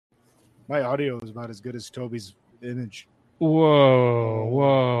My audio is about as good as Toby's image.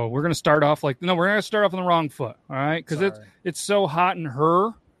 Whoa. We're going to start off we're going to start off on the wrong foot. All right. Because it's so hot in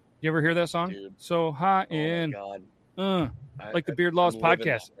her. You ever hear that song? Dude. So hot in. Oh, my God. Like the Beard Laws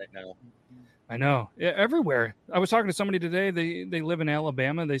podcast. Right now. I know. Yeah, everywhere. I was talking to somebody today. They live in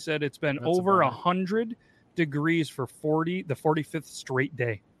Alabama. They said it's been over 100 degrees for the 45th straight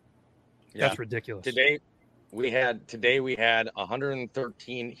day. Yeah. That's ridiculous. Today we had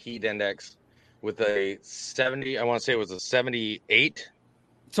 113 heat index with a 70. I want to say it was a 78.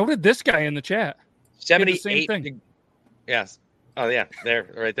 So did this guy in the chat. 78. The same thing. Yes. Oh yeah, there,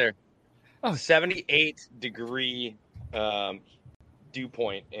 right there. Oh. 78 degree dew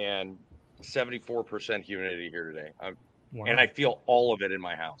point and 74% humidity here today. Wow. And I feel all of it in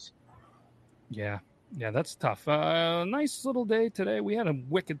my house. Yeah, that's tough. Nice little day today. We had a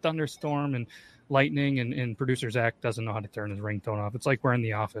wicked thunderstorm and lightning, and producer Zach doesn't know how to turn his ringtone off. It's like we're in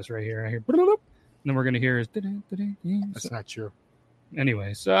the office right here. I hear, and then we're going to hear his. That's not true.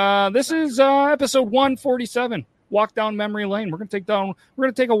 Anyways, this is episode 147. Walk down memory lane. We're going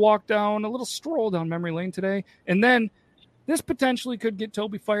to take a walk down, a little stroll down memory lane today, and then this potentially could get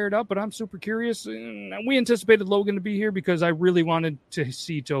Toby fired up, but I'm super curious. We anticipated Logan to be here because I really wanted to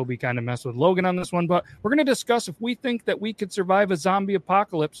see Toby kind of mess with Logan on this one, but we're going to discuss if we think that we could survive a zombie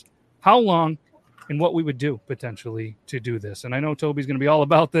apocalypse, how long, and what we would do potentially to do this. And I know Toby's going to be all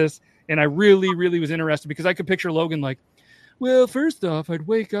about this, and I really, really was interested because I could picture Logan like, well, first off, I'd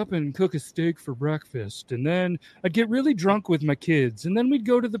wake up and cook a steak for breakfast, and then I'd get really drunk with my kids, and then we'd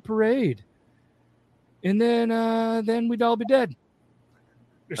go to the parade. And then we'd all be dead.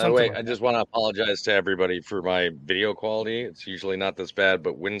 By the way, I just want to apologize to everybody for my video quality. It's usually not this bad,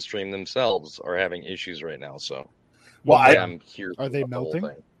 but Windstream themselves are having issues right now. So, I'm here. Are they melting?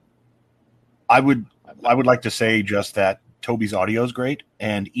 I would like to say just that Toby's audio is great,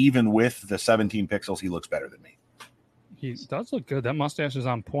 and even with the 17 pixels, he looks better than me. He does look good. That mustache is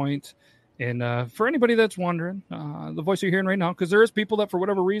on point. And for anybody that's wondering, the voice you're hearing right now, because there is people that for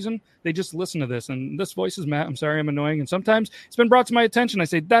whatever reason, they just listen to this. And this voice is Matt. I'm sorry, I'm annoying. And sometimes it's been brought to my attention. I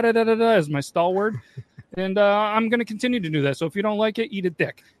say da-da-da-da-da as my stalwart. And I'm going to continue to do that. So if you don't like it, eat a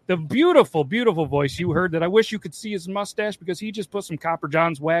dick. The beautiful, beautiful voice you heard that I wish you could see his mustache because he just put some Copper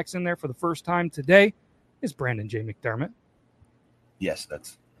John's wax in there for the first time today is Brandon J. McDermott. Yes,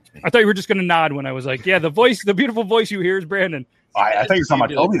 that's me. I thought you were just going to nod when I was like, yeah, the beautiful voice you hear is Brandon. I thought you were talking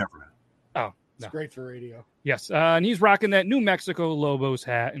about Toby there for a minute. Oh, it's great for radio. Yes, and he's rocking that New Mexico Lobos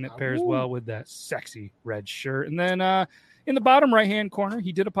hat, and it pairs well with that sexy red shirt. And then in the bottom right-hand corner,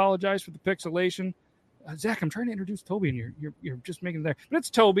 he did apologize for the pixelation. Zach, I'm trying to introduce Toby, and you're just making it there. But it's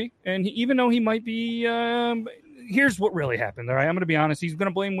Toby, and even though he might be, here's what really happened. All right, I'm going to be honest. He's going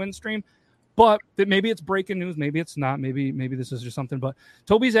to blame Windstream, but maybe it's breaking news, maybe it's not. Maybe this is just something. But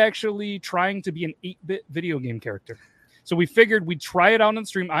Toby's actually trying to be an 8-bit video game character. So we figured we'd try it out on the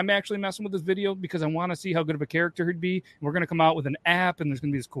stream. I'm actually messing with this video because I want to see how good of a character he'd be. And we're going to come out with an app, and there's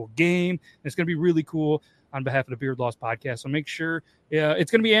going to be this cool game. And it's going to be really cool on behalf of the Beard Laws podcast. So make sure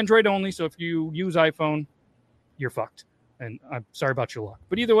it's going to be Android only. So if you use iPhone, you're fucked. And I'm sorry about your luck.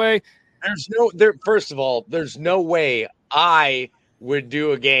 But either way, first of all, there's no way I would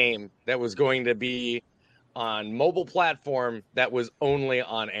do a game that was going to be on mobile platform that was only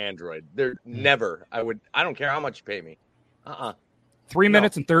on Android. Never. I don't care how much you pay me. 3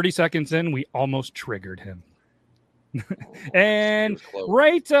 minutes and 30 seconds in, we almost triggered him. And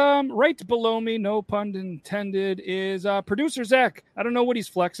right below me, no pun intended, is producer Zach. I don't know what he's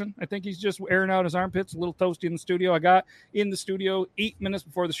flexing. I think he's just airing out his armpits. A little toasty in the studio. I got in the studio 8 minutes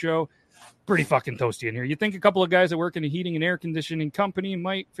before the show. Pretty fucking toasty in here. You think a couple of guys that work in a heating and air conditioning company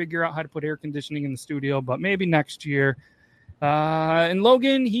might figure out how to put air conditioning in the studio, but maybe next year. And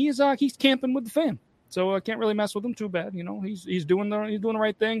Logan, he's camping with the fam. So I can't really mess with him too bad. You know, he's doing the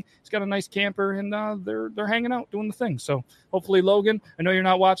right thing. He's got a nice camper, and they're hanging out doing the thing. So hopefully, Logan, I know you're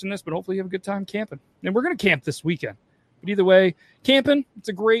not watching this, but hopefully you have a good time camping. And we're gonna camp this weekend. But either way, camping, it's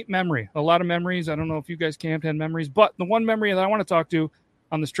a great memory. A lot of memories. I don't know if you guys camped, had memories, but the one memory that I want to talk to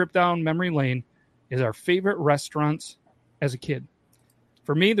on this trip down memory lane is our favorite restaurants as a kid.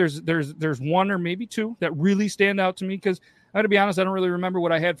 For me, there's one or maybe two that really stand out to me because I got to be honest, I don't really remember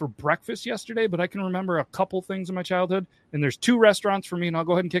what I had for breakfast yesterday, but I can remember a couple things in my childhood. And there's two restaurants for me, and I'll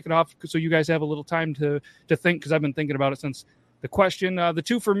go ahead and kick it off so you guys have a little time to think because I've been thinking about it since the question. The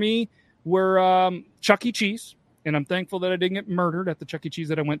two for me were Chuck E. Cheese, and I'm thankful that I didn't get murdered at the Chuck E. Cheese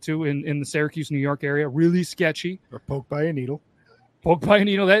that I went to in the Syracuse, New York area. Really sketchy. Or poked by a needle. Poked by a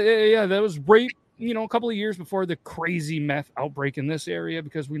needle. That was right, a couple of years before the crazy meth outbreak in this area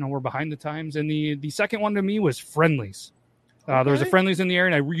because, we're behind the times. And the second one to me was Friendly's. There was a Okay. Friendlies in the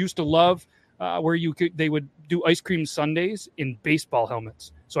area, and I used to love where they would do ice cream sundaes in baseball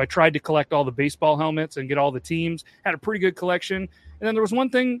helmets. So I tried to collect all the baseball helmets and get all the teams. Had a pretty good collection. And then there was one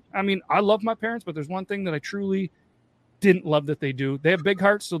thing. I mean, I love my parents, but there's one thing that I truly didn't love that they do. They have big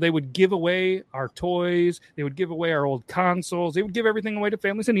hearts, so they would give away our toys. They would give away our old consoles. They would give everything away to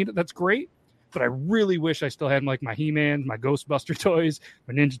families that need it. That's great. But I really wish I still had like my He-Man, my Ghostbuster toys,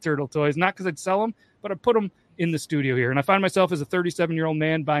 my Ninja Turtle toys. Not because I'd sell them, but I put them in the studio here. And I find myself as a 37-year-old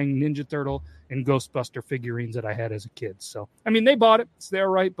man buying Ninja Turtle and Ghostbuster figurines that I had as a kid. So, I mean, they bought it. It's their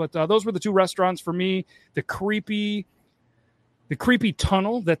right. But those were the two restaurants for me. The creepy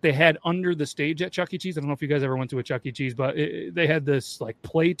tunnel that they had under the stage at Chuck E. Cheese. I don't know if you guys ever went to a Chuck E. Cheese, but they had this like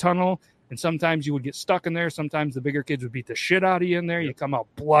play tunnel. And sometimes you would get stuck in there. Sometimes the bigger kids would beat the shit out of you in there. You come out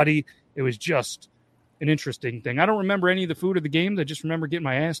bloody. It was just an interesting thing. I don't remember any of the food of the games. I just remember getting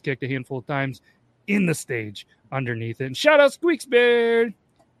my ass kicked a handful of times in the stage underneath it. And shout out Squeaks Beard.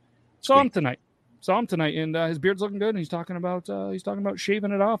 Saw him tonight, and his beard's looking good. And he's talking about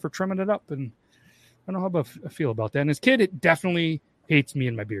shaving it off or trimming it up. And I don't know how I feel about that. And his kid, it definitely hates me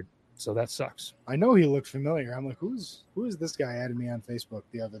and my beard, so that sucks. I know he looked familiar. I'm like, who is this guy? Added me on Facebook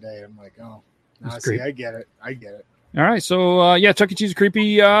the other day. I'm like, oh, see, I get it. All right, so Chuck E. Cheese is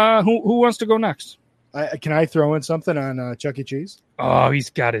creepy. Who wants to go next? Can I throw in something on Chuck E. Cheese? Oh, he's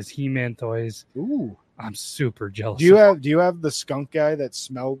got his He-Man toys. Ooh, I'm super jealous. Do you have the skunk guy that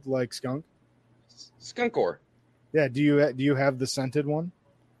smelled like skunk? Skunkor. Yeah. Do you have the scented one?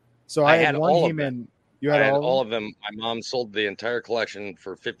 So I I had had one all of He-Man. I had all of them. My mom sold the entire collection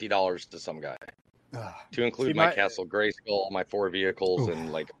for $50 to some guy, to include my Castle Grayskull, my 4 vehicles,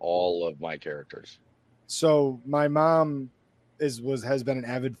 and like all of my characters. So my mom has been an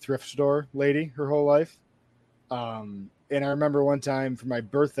avid thrift store lady her whole life. And I remember one time for my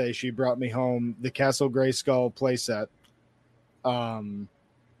birthday, she brought me home the Castle Grayskull playset.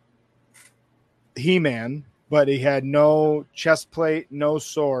 He-Man, but he had no chest plate, no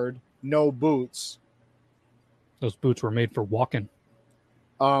sword, no boots. Those boots were made for walking.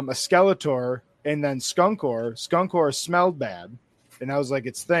 A Skeletor, and then Skunkor. Skunkor smelled bad, and that was like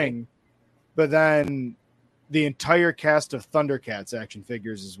its thing. But then the entire cast of Thundercats action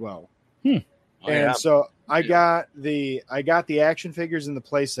figures as well. So I got the action figures in the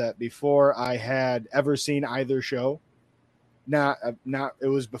playset before I had ever seen either show. It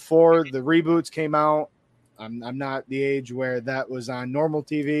was before the reboots came out. I'm not the age where that was on normal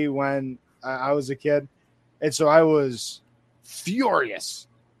TV when I was a kid. And so I was furious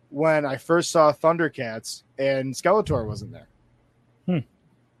when I first saw Thundercats and Skeletor wasn't there.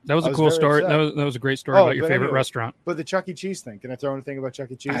 That was a cool story. That was a great story about your favorite restaurant. But the Chuck E. Cheese thing. Can I throw anything about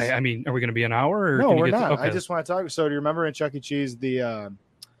Chuck E. Cheese? I mean, are we going to be an hour? Or no, can we're you not. Okay. I just want to talk. So do you remember in Chuck E. Cheese the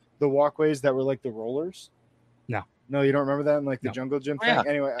walkways that were like the rollers? No, you don't remember that in like the jungle gym thing? Yeah.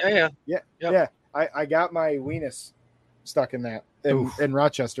 Anyway, yeah. I got my weenus stuck in that in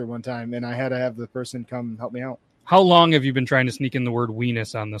Rochester one time, and I had to have the person come help me out. How long have you been trying to sneak in the word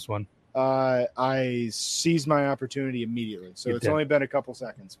weenus on this one? I seized my opportunity immediately. So it's only been a couple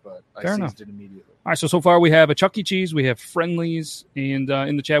seconds, but I seized it immediately. All right, so far we have a Chuck E. Cheese, we have Friendlies, and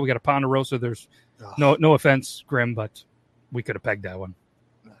in the chat we got a Ponderosa. There's no offense, Grim, but we could have pegged that one.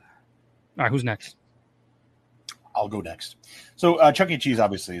 All right, who's next? I'll go next. So Chuck E. Cheese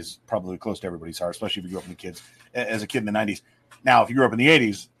obviously is probably close to everybody's heart, especially if you grew up in the kids as a kid in the 90s. Now, if you grew up in the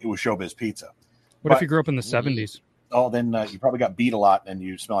 80s, it was Showbiz Pizza. What if you grew up in the 70s? Oh, then you probably got beat a lot and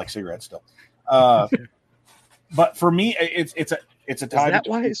you smell like cigarettes still. But for me, it's a tie. Is that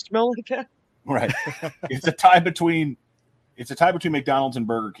why it smells like that? Right. It's a tie between McDonald's and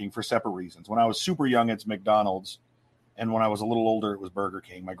Burger King for separate reasons. When I was super young, it's McDonald's. And when I was a little older, it was Burger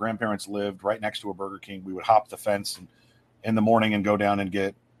King. My grandparents lived right next to a Burger King. We would hop the fence in the morning and go down and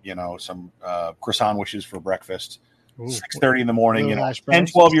get, some croissant wishes for breakfast. 6:30 in the morning, 10,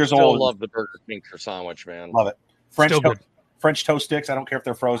 12 years old. Still love the Burger King croissant sandwich, man. Love it. French toast sticks. I don't care if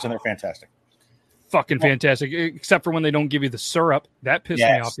they're frozen. They're fantastic. Fucking fantastic. Except for when they don't give you the syrup. That pissed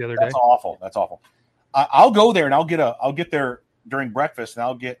me off the other day. That's awful. That's awful. I'll go there and I'll get there during breakfast and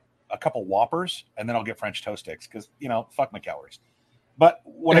I'll get a couple Whoppers and then I'll get French toast sticks because, fuck my calories. But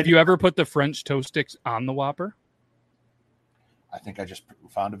have you ever put the French toast sticks on the Whopper? I think I just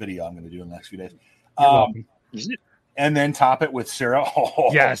found a video I'm going to do in the next few days. Welcome. And then top it with syrup.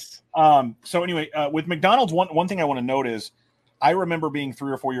 Yes. So anyway, with McDonald's, one thing I want to note is I remember being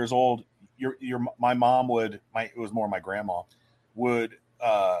 3 or 4 years old. My mom it was more my grandma would,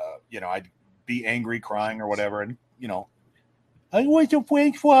 I'd be angry, crying or whatever. And, I want some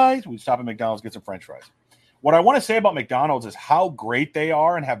French fries. We'd stop at McDonald's, get some French fries. What I want to say about McDonald's is how great they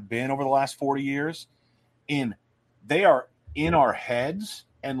are and have been over the last 40 years. They are in our heads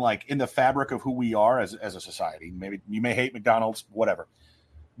and like in the fabric of who we are as a society. Maybe you may hate McDonald's, whatever,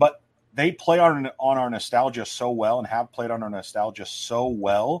 but they play on our nostalgia so well and have played on our nostalgia so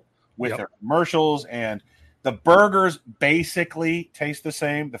well with their commercials, and the burgers basically taste the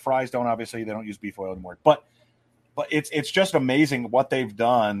same. The fries don't, obviously they don't use beef oil anymore, but it's just amazing what they've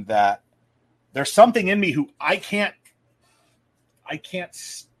done. That there's something in me who I can't,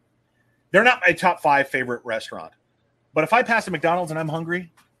 they're not my top 5 favorite restaurant. But if I pass a McDonald's and I'm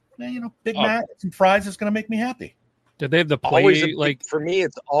hungry, Big Mac and some fries is going to make me happy. Did they have the play for me?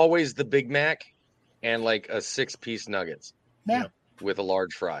 It's always the Big Mac and like a 6-piece nuggets, with a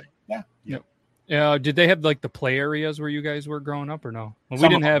large fry. Yeah. Did they have like the play areas where you guys were growing up or no? Well,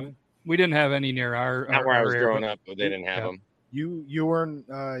 we didn't have any near our. Not where I was area, growing up, but they didn't have them. You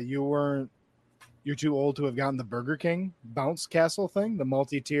weren't. You're too old to have gotten the Burger King bounce castle thing, the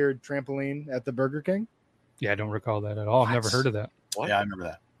multi-tiered trampoline at the Burger King. Yeah, I don't recall that at all. I've never heard of that. What? Yeah, I remember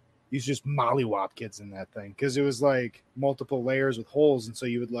that. You used to just mollywop kids in that thing because it was like multiple layers with holes, and so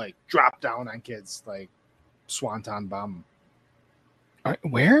you would like drop down on kids like swanton bomb.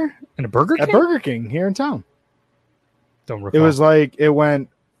 Where? In a Burger King? At Burger King here in town. Don't recall. It was like it went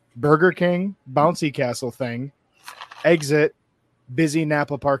Burger King bouncy castle thing, exit busy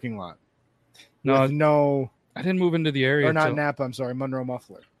Napa parking lot. No, I didn't move into the area. Or not Napa. I'm sorry, Monroe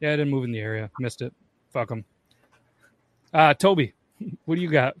Muffler. Yeah, I didn't move in the area. Missed it. Fuck them. Toby, what do you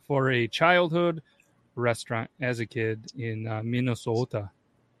got for a childhood restaurant as a kid in Minnesota?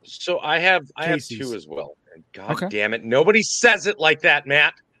 So I have 2 as well. God damn it! Nobody says it like that,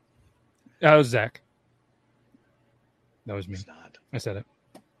 Matt. That was Zach. That was me. It's not. I said it.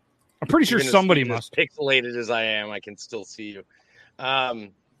 I'm pretty sure somebody must. As pixelated as I am, I can still see you.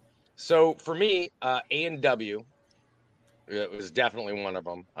 So for me, A&W, it was definitely one of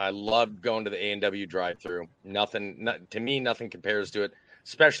them. I loved going to the A&W drive-thru. To me, nothing compares to it.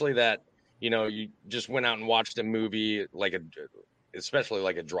 Especially that, you just went out and watched a movie, especially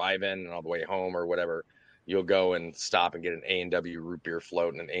like a drive-in, and on the way home or whatever, you'll go and stop and get an A&W root beer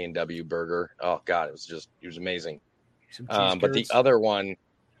float and an A&W burger. Oh God, it was amazing. But the other one,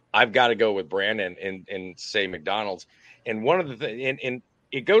 I've got to go with Brandon and say McDonald's. And one of the things, and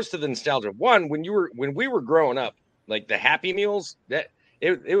it goes to the nostalgia. One, when we were growing up, like the Happy Meals, they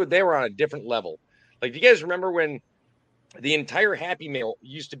were on a different level. Like, do you guys remember when the entire Happy Meal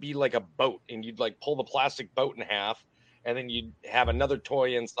used to be like a boat, and you'd like pull the plastic boat in half, and then you'd have another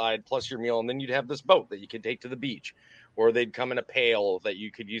toy inside plus your meal, and then you'd have this boat that you could take to the beach, or they'd come in a pail that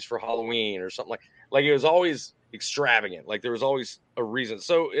you could use for Halloween or something like it was always extravagant. Like there was always a reason.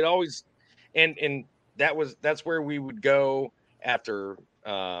 So it always, and that's where we would go after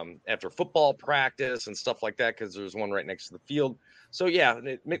football practice and stuff like that, because there's one right next to the field. So yeah,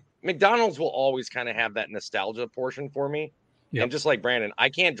 McDonald's will always kind of have that nostalgia portion for me. Yep. And just like Brandon, I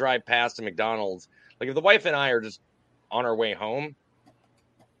can't drive past a McDonald's. Like if the wife and I are just on our way home,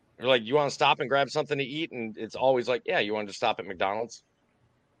 we're like, you want to stop and grab something to eat? And it's always like, yeah, you want to stop at McDonald's?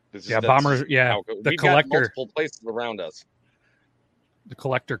 Bombers. Yeah, the collector. Got multiple places around us. The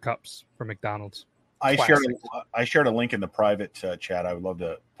collector cups for McDonald's. I shared a link in the private chat. I would love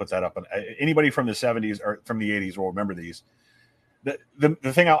to put that up. And anybody from the 70s or from the 80s will remember these. The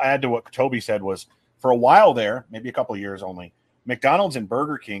thing I'll add to what Toby said was, for a while there, maybe a couple of years only, McDonald's and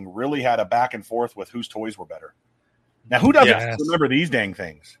Burger King really had a back and forth with whose toys were better. Now, who doesn't remember these dang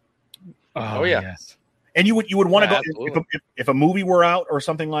things? Oh yeah. Yes. And you would want to go if a movie were out or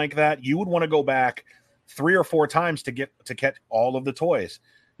something like that. You would want to go back 3 or 4 times to catch all of the toys.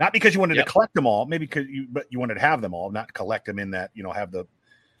 Not because you wanted to collect them all, maybe but you wanted to have them all, not collect them in that, have the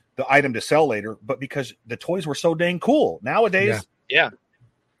item to sell later, but because the toys were so dang cool. Nowadays,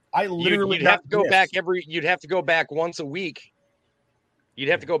 I literally you'd have to go back you'd have to go back once a week. You'd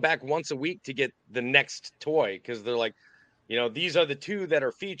have to go back once a week to get the next toy, because they're like, these are the 2 that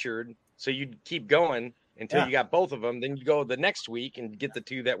are featured. So you'd keep going until you got both of them. Then you go the next week and get the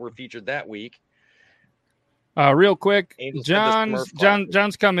 2 that were featured that week. Real quick,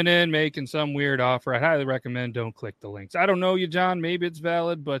 John's coming in making some weird offer. I highly recommend don't click the links. I don't know you, John. Maybe it's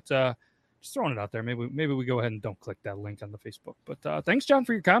valid, but just throwing it out there. Maybe we go ahead and don't click that link on the Facebook. But thanks, John,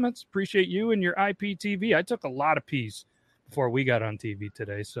 for your comments. Appreciate you and your IPTV. I took a lot of P's before we got on TV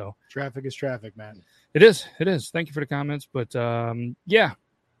today. So traffic is traffic, man. It is. Thank you for the comments. But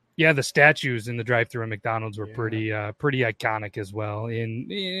yeah, the statues in the drive-thru at McDonald's were pretty iconic as well.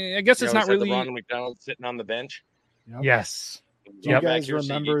 And I guess it's not really the Ronald McDonald sitting on the bench. Yep. Yes. Do you guys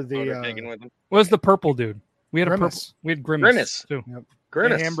remember the was the purple dude? We had Grimace. We had Grimace too. Yep.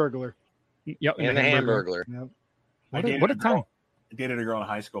 Grimace. The Hamburglar. Yep. And the Hamburglar. Yep. What a time. I dated a girl in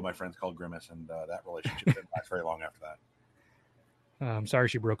high school my friends called Grimace, and that relationship didn't last very long after that. I'm sorry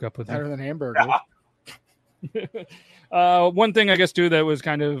she broke up with Better him. than hamburger. One thing I guess too that was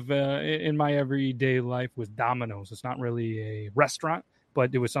kind of in my everyday life was Domino's. It's not really a restaurant,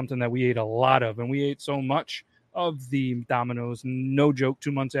 but it was something that we ate a lot of, and we ate so much of the Domino's. No joke.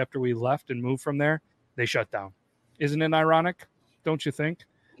 2 months after we left and moved from there, they shut down. Isn't it ironic? Don't you think?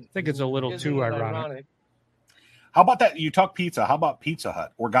 I think it's a little Isn't too it ironic. How about that? You talk pizza. How about Pizza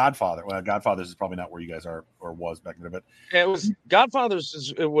Hut or Godfather? Well, Godfather's is probably not where you guys are or was back then, but It was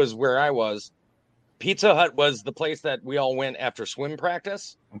Godfather's. It was where I was. Pizza Hut was the place that we all went after swim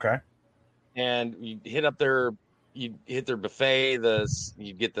practice, okay. and you hit up their, you hit their buffet.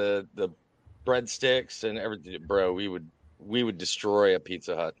 You get the breadsticks and everything, bro. We would destroy a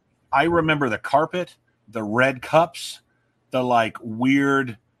Pizza Hut. I remember the carpet, the red cups, the like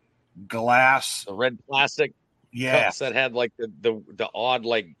weird glass. The red plastic Yeah. cups that had like the odd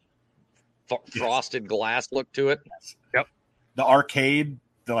like frosted glass look to it. Yep. The arcade,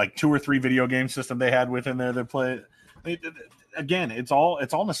 the like 2 or 3 video game system they had within there that play. Again, it's all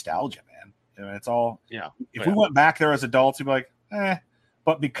nostalgia, man. I mean, it's all. Yeah. If we went back there as adults, you'd be like, eh.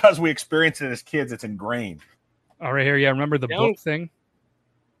 But because we experienced it as kids, it's ingrained. All right, here, yeah. Remember the book thing?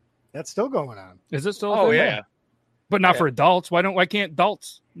 That's still going on. Is it still? Oh thing? yeah. But not Yeah. for adults. Why can't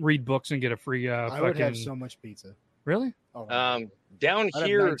adults read books and get a free? I would have so much pizza. Really? Oh, Down I'd have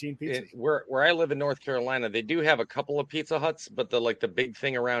here 19 pizzas. where I live in North Carolina, they do have a couple of Pizza Huts, but the big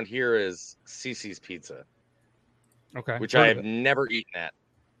thing around here is Cece's Pizza, Okay. which Heard I of have it. never eaten at.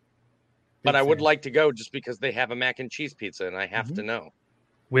 But Big I would fan. like to go just because they have a mac and cheese pizza, and I have to know.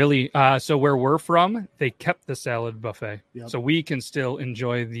 Willie, so where we're from, they kept the salad buffet. Yep. So we can still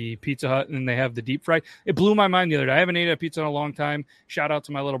enjoy the Pizza Hut, and they have the deep fried. It blew my mind the other day. I haven't ate a pizza in a long time. Shout out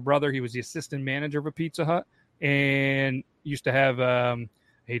to my little brother. He was the assistant manager of a Pizza Hut and used to have, I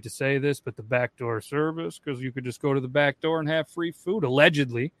hate to say this, but the backdoor service, because you could just go to the back door and have free food,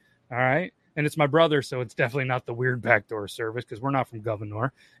 allegedly. All right. And it's my brother, so it's definitely not the weird backdoor service because we're not from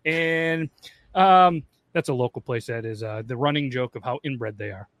Governor. And that's a local place that is the running joke of how inbred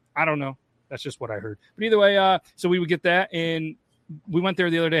they are. I don't know. That's just what I heard. But either way, so we would get that. And we went there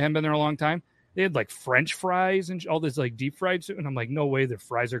the other day. Haven't been there a long time. They had like French fries and all this like deep fried. And I'm like, no way their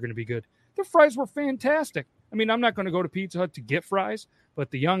fries are going to be good. Their fries were fantastic. I mean, I'm not going to go to Pizza Hut to get fries,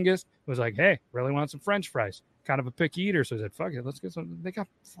 but the youngest was like, hey, really want some French fries. Kind of a picky eater. So I said, fuck it, let's get some. They got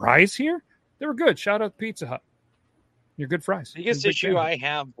fries here? They were good. Shout out Pizza Hut. You're good fries. The biggest Big issue fan. I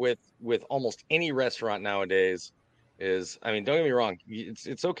have with almost any restaurant nowadays is, I mean, don't get me wrong,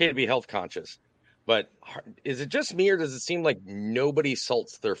 it's okay to be health conscious, but is it just me or does it seem like nobody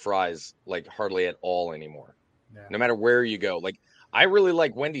salts their fries like hardly at all anymore? Yeah. No matter where you go. Like I really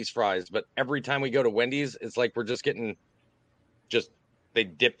like Wendy's fries, but every time we go to Wendy's, it's like we're just getting they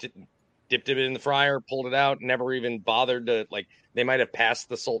dipped it in the fryer, pulled it out, never even bothered to, like, they might have passed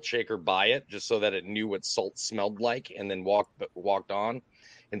the salt shaker by it just so that it knew what salt smelled like and then walked on.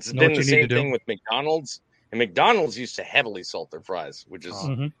 It's Know been what the you need same to do. thing with McDonald's. And McDonald's used to heavily salt their fries, which is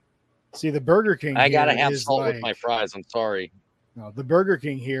Mhm. See, the Burger King. I gotta here have is salt with like- my fries. I'm sorry. No, the Burger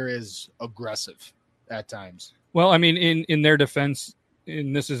King here is aggressive at times. Well, I mean, in their defense,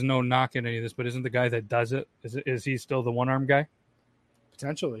 and this is no knock in any of this, but isn't the guy that does it, is he still the one-armed guy?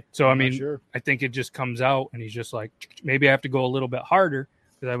 Potentially. So, I I'm not mean, sure. I think it just comes out and he's just like, maybe I have to go a little bit harder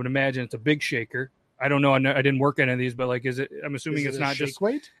because I would imagine it's a big shaker. I don't know. I didn't work any of these, but like, is it? I'm assuming Is it it's a not shake just.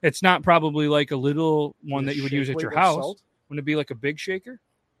 weight? It's not probably like a little one Is that it you would shake use at weight your of house. salt? Wouldn't it be like a big shaker?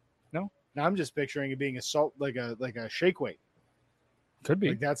 Now I'm just picturing it being a salt, like a shake weight. Could be.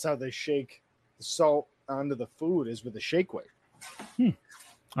 Like that's how they shake the salt onto the food is with a shake weight.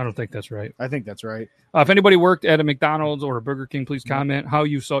 I don't think that's right. I think that's right. If anybody worked at a McDonald's or a Burger King, please comment how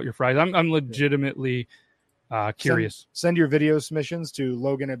you salt your fries. I'm legitimately curious. Send your video submissions to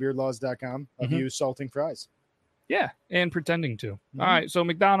logan@beardlaws.com of Mhm. you salting fries. Yeah, and pretending to. Mhm. All right, so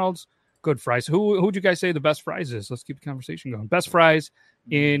McDonald's, good fries. Who'd you guys say the best fries is? Let's keep the conversation going. Best fries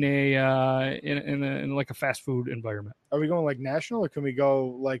in in like a fast food environment. Are we going like national or can we go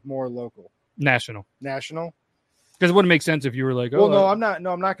like more local? National. National? Because it wouldn't make sense if you were like, Well, oh, no, I'm not.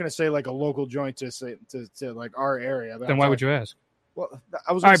 No, I'm not going to say like a local joint to say to like our area. then why would you ask? Well,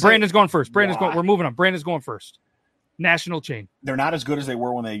 I was. All right, Brandon's going first. Brandon's Why? going. We're moving on. Brandon's going first. National chain. They're not as good as they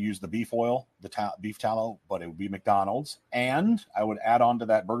were when they used the beef oil, the beef tallow, but it would be McDonald's. And I would add on to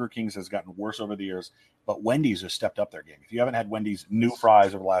that, Burger King's has gotten worse over the years, but Wendy's has stepped up their game. If you haven't had Wendy's new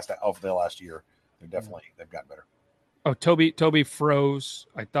fries over the last year, they've gotten better. Oh, Toby froze.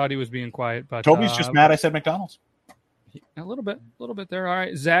 I thought he was being quiet, but Toby's just mad I said McDonald's. a little bit there. All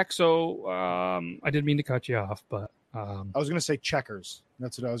right, Zach. So I didn't mean to cut you off, but I was going to say Checkers.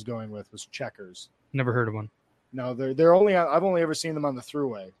 That's what I was going with. Was Checkers. never heard of one. No, they're only I've only ever seen them on the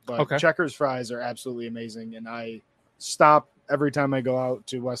Thruway, but Okay. Checkers fries are absolutely amazing, and I stop every time I go out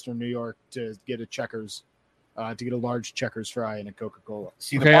to Western New York to get a Checkers, to get a large Checkers fry and a Coca-Cola.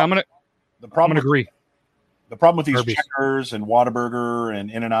 See, Okay, I'm gonna agree. The problem with these Arby's. Checkers and Whataburger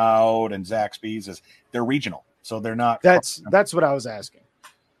and In-N-Out and Zaxby's is they're regional, so they're not. That's what I was asking.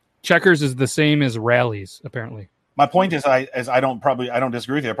 Checkers is the same as Rallies, apparently. My point is, I don't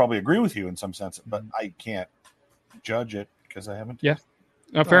disagree with you. I probably agree with you in some sense, but I can't judge it because I haven't. Yeah.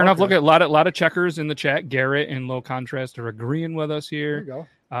 Fair enough. Okay. Look at a lot of Checkers in the chat. Garrett and Low Contrast are agreeing with us There here. you go.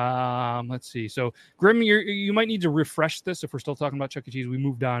 Let's see. So Grim, you might need to refresh this if we're still talking about Chuck E. Cheese. We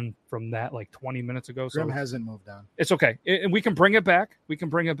moved on from that like 20 minutes ago. So Grim hasn't moved on. it's okay. And we can bring it back.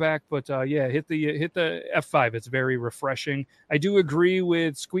 But yeah, hit the F5. It's very refreshing. I do agree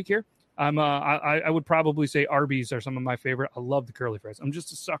with Squeak here. I would probably say Arby's are some of my favorite. I love the curly fries. I'm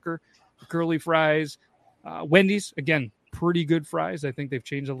just a sucker for curly fries. Wendy's, again, pretty good fries. I think they've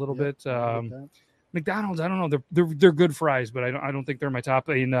changed a little bit. McDonald's, I don't know. They're good fries, but I don't think they're my top.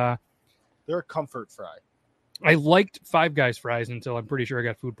 And They're a comfort fry. I liked Five Guys fries until I'm pretty sure I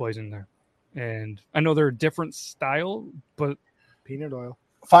got food poisoning there. And I know they're a different style, but Peanut oil.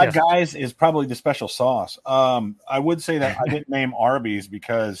 Five Yes. Guys is probably the special sauce. I would say that I didn't name Arby's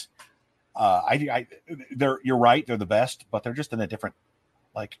because you're right, they're the best, but they're just in a different,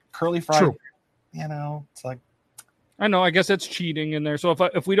 like curly fries. True. It's like I know. I guess that's cheating in there. So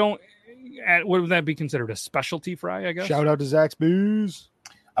if we don't, would that be considered a specialty fry? I guess. Shout out to Zaxby's.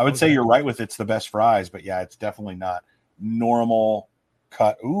 I would say Okay. you're right with it's the best fries, but yeah, it's definitely not normal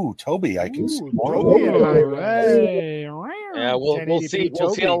cut. Ooh, Toby, I can see Ooh, more. Toby and I, Ooh. hey. Yeah, we'll 1080p see.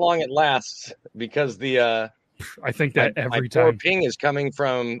 We'll see how Toby. long it lasts because the I think that my every poor time. ping is coming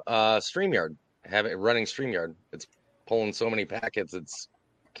from StreamYard. Running StreamYard. It's pulling so many packets. It's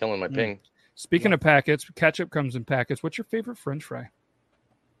killing my ping. Speaking of packets, ketchup comes in packets. What's your favorite French fry?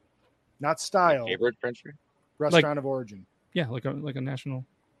 Not style. Favorite French fry? Restaurant of origin. Yeah, like a national.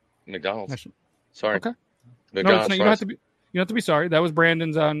 McDonald's. Sorry. Okay. No, McDonald's it's not, you don't have to be. You don't have to be sorry. That was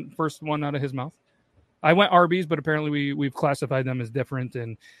Brandon's first one out of his mouth. I went Arby's, but apparently we've classified them as different.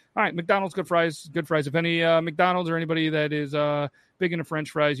 And all right, McDonald's good fries. If any McDonald's or anybody that is big into French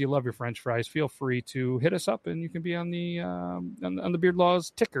fries, you love your French fries, feel free to hit us up, and you can be on the Beard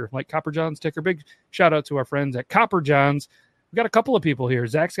Laws ticker, like Copper John's ticker. Big shout out to our friends at Copper John's. We've got a couple of people here.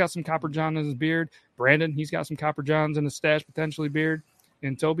 Zach's got some Copper John in his beard. Brandon, he's got some Copper Johns in his stash, potentially beard.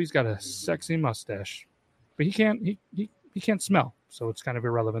 And Toby's got a sexy mustache, but he can't smell, so it's kind of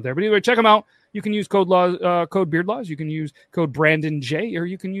irrelevant there. But anyway, check them out. You can use code Beard Laws. You can use code Brandon J, or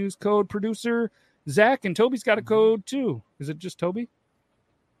you can use code Producer Zach. And Toby's got a code too. Is it just Toby?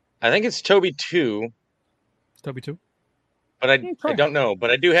 I think it's Toby 2, It's Toby too. but I don't know.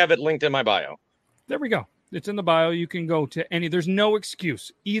 But I do have it linked in my bio. There we go. It's in the bio. You can go to any. There's no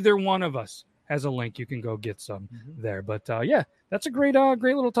excuse. Either one of us has a link. You can go get some there. But yeah, that's a great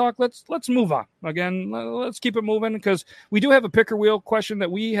little talk. Let's move on. Again, let's keep it moving because we do have a picker wheel question that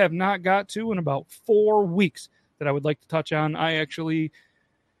we have not got to in about 4 weeks that I would like to touch on. I actually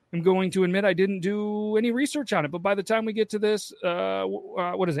am going to admit I didn't do any research on it, but by the time we get to this,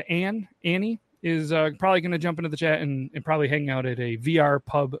 what is it? Annie is probably going to jump into the chat and probably hang out at a VR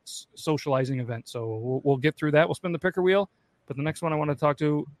pub socializing event. So we'll get through that. We'll spin the picker wheel. But the next one I want to talk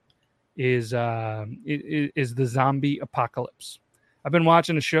to is the zombie apocalypse. I've been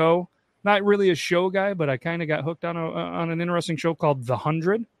watching a show, not really a show guy, but I kind of got hooked on an interesting show called The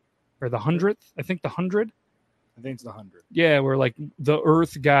 100 or The 100th. I think The 100. I think it's the 100. Yeah, where like the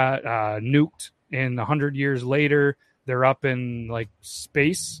Earth got nuked, and 100 years later, they're up in like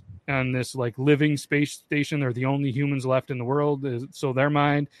space on this like living space station. They're the only humans left in the world, so their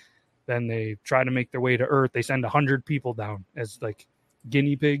mind. Then they try to make their way to Earth. They send 100 people down as like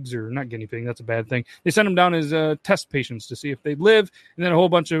guinea pigs, or not guinea pig. That's a bad thing. They send them down as test patients to see if they live, and then a whole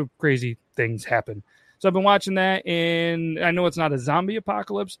bunch of crazy things happen. So I've been watching that, and I know it's not a zombie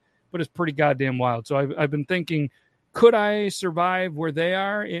apocalypse, but it's pretty goddamn wild. So I've been thinking, could I survive where they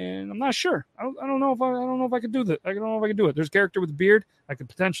are? And I'm not sure. I don't know if I could do that. I don't know if I could do it. There's a character with a beard. I could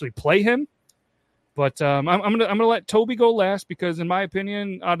potentially play him, but I'm gonna let Toby go last because, in my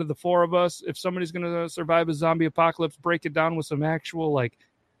opinion, out of the four of us, if somebody's gonna survive a zombie apocalypse, break it down with some actual like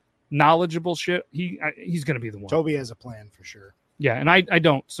knowledgeable shit, he's gonna be the one. Toby has a plan for sure. Yeah, and I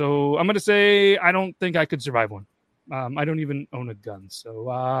don't. So I'm gonna say I don't think I could survive one. I don't even own a gun.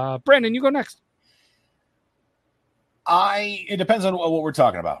 So Brandon, you go next. It depends on what we're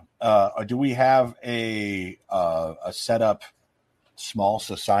talking about. Do we have a set up small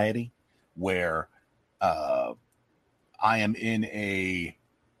society where I am in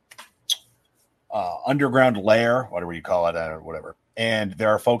underground lair, whatever you call it, or whatever. And there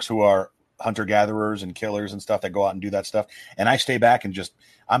are folks who are hunter gatherers and killers and stuff that go out and do that stuff. And I stay back and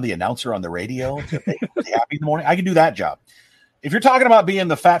I'm the announcer on the radio to make them happy in the morning. I can do that job. If you're talking about being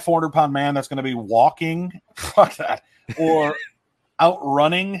the fat 400-pound man that's going to be walking, fuck that, or out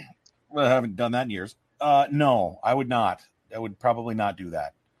running, well, I haven't done that in years. No, I would not. I would probably not do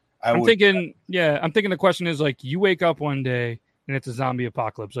that. I'm thinking the question is like, you wake up one day and it's a zombie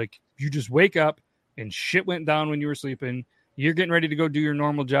apocalypse. Like, you just wake up and shit went down when you were sleeping. You're getting ready to go do your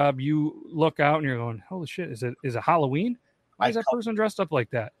normal job. You look out and you're going, holy shit, is it Halloween? Why is that person dressed up like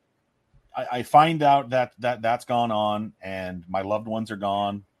that? I find out that's gone on and my loved ones are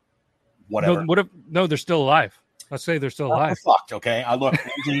gone. Whatever. No, they're still alive. Let's say they're still alive. Fucked, okay? Look,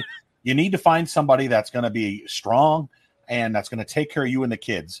 you need to find somebody that's going to be strong and that's going to take care of you and the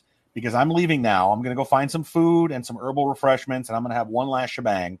kids, because I'm leaving now. I'm going to go find some food and some herbal refreshments, and I'm going to have one last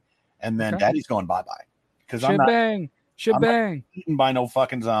shebang, and then Daddy's going bye-bye. Because I'm not eaten by no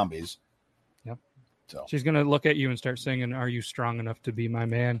fucking zombies. Yep. So she's going to look at you and start singing, "Are you strong enough to be my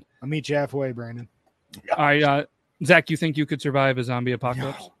man?" I'll meet you halfway, Brandon. Yeah. All right, Zach, you think you could survive a zombie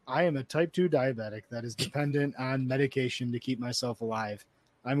apocalypse? No, I am a type 2 diabetic that is dependent on medication to keep myself alive.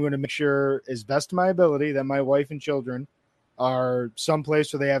 I'm going to make sure, as best to my ability, that my wife and children are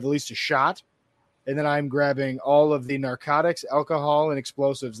someplace where they have at least a shot. And then I'm grabbing all of the narcotics, alcohol, and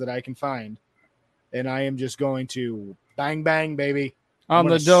explosives that I can find. And I am just going to bang, bang, baby. On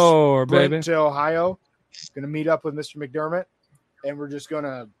the door, baby. To Ohio. Going to meet up with Mr. McDermott. And we're just going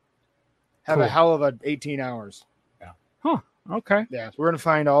to have a hell of 18 hours. Yeah. Huh. Okay. Yeah. We're going to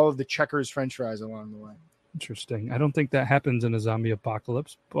find all of the Checkers French fries along the way. Interesting. I don't think that happens in a zombie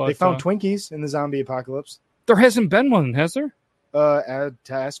apocalypse. But they found Twinkies in the zombie apocalypse. There hasn't been one, has there? To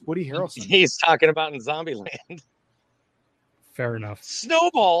ask Woody Harrelson. He's talking about in Zombieland. Fair enough.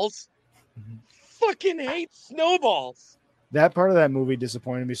 Snowballs. Fucking hate snowballs. That part of that movie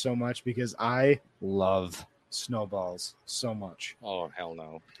disappointed me so much because I love snowballs so much. Oh, hell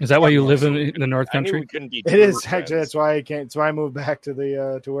no. Is that why you live in the North Country? It is actually. That's why I can't. That's why I moved back to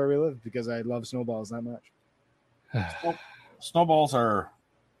the to where we live, because I love snowballs that much. Snowballs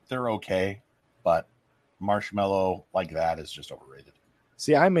they're okay, but marshmallow like that is just overrated.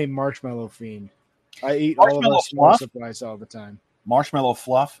 See, I'm a marshmallow fiend. I eat all of our small supplies all the time. Marshmallow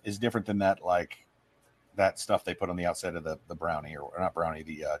fluff is different than that, like that stuff they put on the outside of the brownie, or not brownie,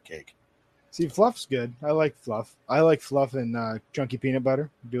 the cake. See, fluff's good. I like fluff. I like fluff and chunky peanut butter.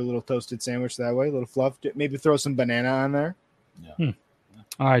 Do a little toasted sandwich that way. A little fluff. Maybe throw some banana on there. Yeah.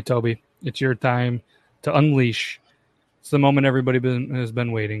 All right, Toby. It's your time to unleash. It's the moment everybody has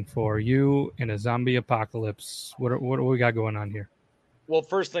been waiting for. You in a zombie apocalypse. What do we got going on here? Well,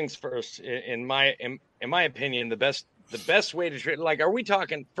 first things first. In my opinion, the best way to treat, like, are we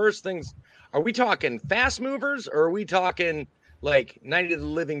talking first things? Are we talking fast movers, or are we talking like Night of the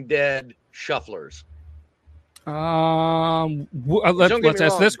Living Dead shufflers? Let's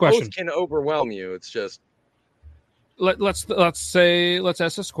ask this question. Both can overwhelm you. It's just let's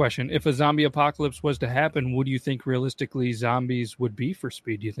ask this question. If a zombie apocalypse was to happen, what do you think realistically zombies would be for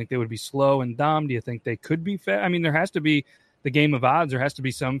speed? Do you think they would be slow and dumb? Do you think they could be fast? I mean, there has to be the game of odds. There has to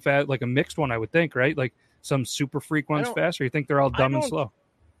be some fast, like a mixed one, I would think, right? Like some super freak ones fast, or you think they're all dumb and slow?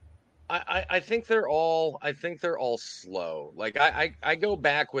 I think they're all slow. Like I go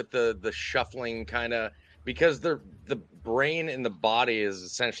back with the shuffling kind of, because the brain and the body is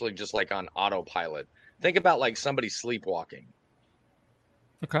essentially just like on autopilot. Think about like somebody sleepwalking.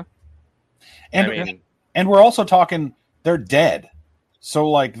 Okay. And we're also talking they're dead. So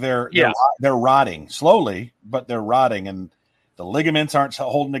like they're rotting slowly, but they're rotting, and the ligaments aren't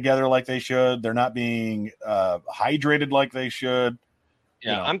holding together like they should. They're not being hydrated like they should.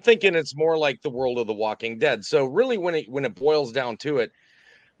 Yeah, you know. I'm thinking it's more like the world of The Walking Dead. So really, when it boils down to it,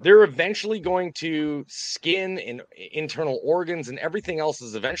 they're eventually going to skin and internal organs, and everything else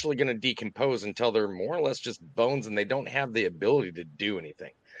is eventually going to decompose until they're more or less just bones, and they don't have the ability to do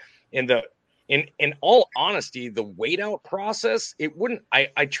anything. In all honesty, the wait out process, it wouldn't.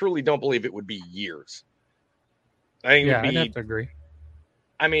 I truly don't believe it would be years. I think it would be, I'd have to agree.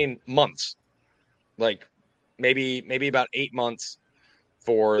 I mean, months, like maybe about 8 months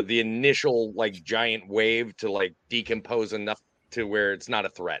for the initial like giant wave to like decompose enough to where it's not a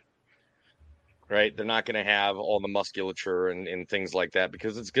threat, right? They're not going to have all the musculature and things like that,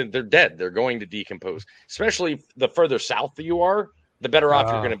 because it's good. They're dead. They're going to decompose, especially the further south that you are, the better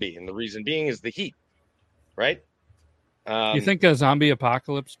off you're going to be. And the reason being is the heat, right? You think a zombie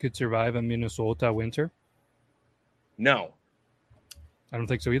apocalypse could survive a Minnesota winter? No, I don't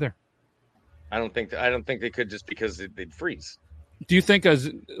think so either. I don't think they could, just because they'd freeze. Do you think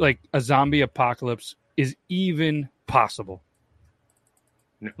a zombie apocalypse is even possible?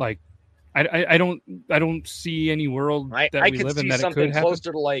 No. Like, I don't see any world that I we could live in see that it something could happen.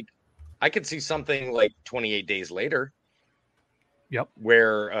 closer to like, I could see something like 28 Days Later. Yep.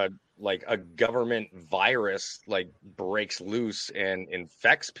 Where like a government virus like breaks loose and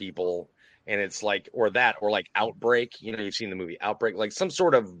infects people, and it's like, or like Outbreak. You know, you've seen the movie Outbreak. Like some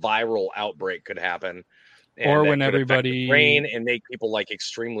sort of viral outbreak could happen, and Or that when could affect the everybody brain and make people like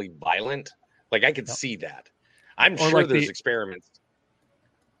extremely violent. Like I could Yep. see that. I'm Or sure like there's experiments.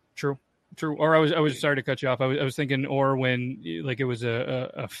 True. Or I was sorry to cut you off. I was thinking, or when like it was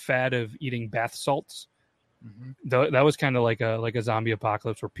a fad of eating bath salts. Mm-hmm. That was kind of like a zombie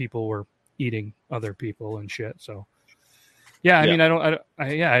apocalypse where people were eating other people and shit. So, yeah, I mean, I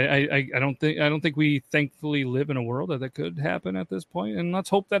don't think we thankfully live in a world that could happen at this point, and let's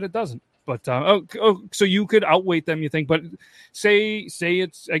hope that it doesn't. But so you could outweight them, you think? But say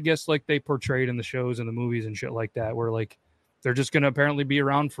it's, I guess, like they portrayed in the shows and the movies and shit like that, where like they're just going to apparently be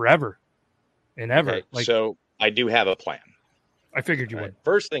around forever and ever. Okay, like, so I do have a plan. I figured you All would. right,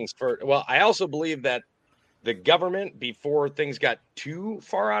 first things first. Well, I also believe that the government, before things got too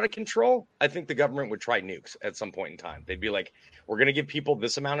far out of control, I think the government would try nukes at some point in time. They'd be like, we're going to give people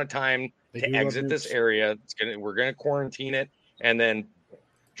this amount of time to exit this area. We're going to quarantine it and then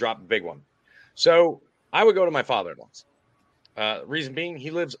drop a big one. So I would go to my father-in-law's. Reason being,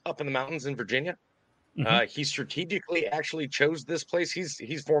 he lives up in the mountains in Virginia. Mhm. He strategically actually chose this place.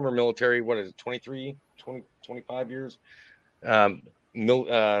 He's former military. What is it? 25 years.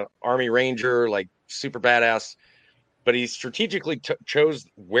 Army Ranger, like super badass, but he strategically chose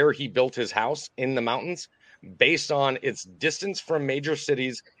where he built his house in the mountains based on its distance from major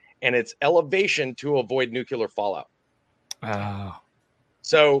cities and its elevation to avoid nuclear fallout.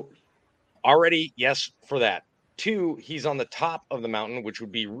 So already, yes, for that. 2, he's on the top of the mountain, which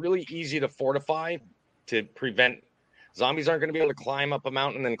would be really easy to fortify to prevent zombies aren't going to be able to climb up a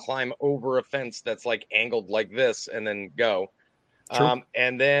mountain and climb over a fence that's like angled like this and then go.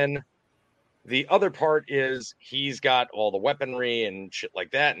 And then the other part is he's got all the weaponry and shit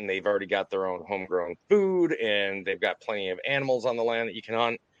like that, and they've already got their own homegrown food, and they've got plenty of animals on the land that you can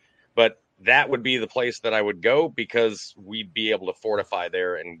hunt. But that would be the place that I would go because we'd be able to fortify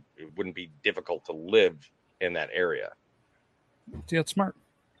there, and it wouldn't be difficult to live in that area. See, that's smart.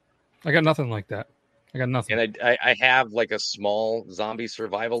 I got nothing like that. I got nothing. And I have like a small zombie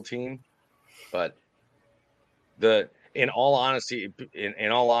survival team, but in all honesty,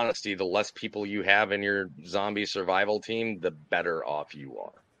 the less people you have in your zombie survival team, the better off you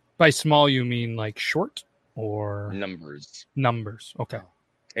are. By small, you mean like short or numbers? Okay.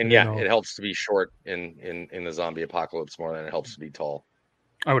 And yeah, it helps to be short in the zombie apocalypse more than it helps to be tall.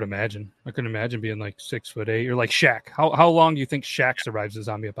 I would imagine. I couldn't imagine being like 6'8" or like Shaq. How long do you think Shaq survives the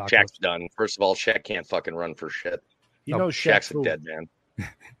zombie apocalypse? Shaq's done. First of all, Shaq can't fucking run for shit. You know, Shaq's a dead man.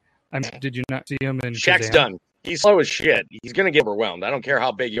 Did you not see him in Shaq's Shazam? done. He's slow as shit. He's going to get overwhelmed. I don't care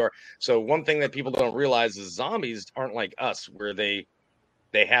how big you are. So one thing that people don't realize is zombies aren't like us, where they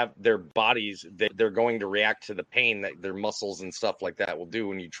have their bodies. They're going to react to the pain that their muscles and stuff like that will do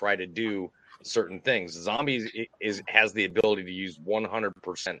when you try to do certain things. Zombies has the ability to use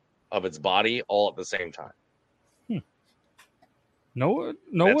 100% of its body all at the same time.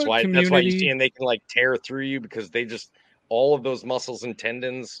 That's why you see, and they can like tear through you because they just all of those muscles and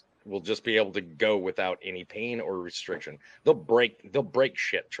tendons will just be able to go without any pain or restriction. They'll break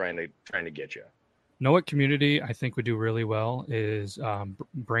shit trying to get you. Know what community I think would do really well is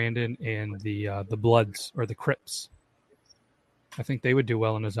Brandon and the Bloods or the Crips. I think they would do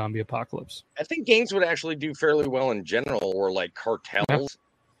well in a zombie apocalypse. I think gangs would actually do fairly well in general, or like cartels,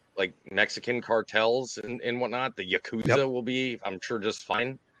 like Mexican cartels and whatnot. The Yakuza will be, I'm sure, just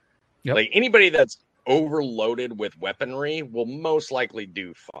fine. Like anybody that's overloaded with weaponry will most likely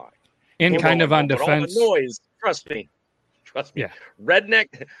do fine. And kind of on defense. All the noise, trust me. Yeah.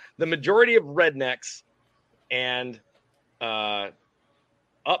 Redneck, the majority of rednecks and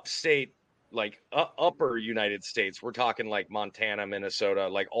upstate, like upper United States, we're talking like Montana, Minnesota,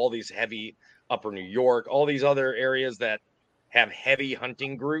 like all these heavy upper New York, all these other areas that have heavy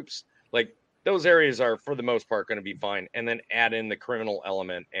hunting groups, like those areas are for the most part going to be fine. And then add in the criminal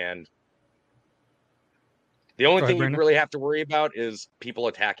element, and the only thing you really have to worry about is people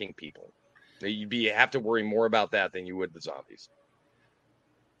attacking people. You have to worry more about that than you would the zombies.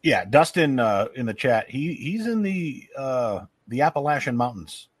 Yeah, Dustin in the chat, he's in the Appalachian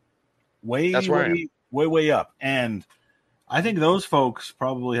Mountains. Way up. And I think those folks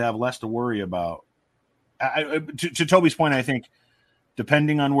probably have less to worry about. To Toby's point, I think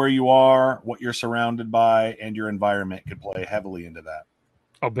depending on where you are, what you're surrounded by, and your environment could play heavily into that.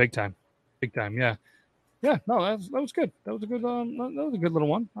 Oh, big time. Yeah. Yeah, no, that was good. That was a good little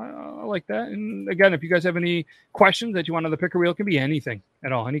one. I like that. And again, if you guys have any questions that you want on the picker wheel, it can be anything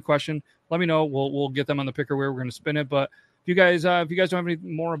at all. Any question, let me know. We'll get them on the picker wheel. We're going to spin it. But if you guys don't have any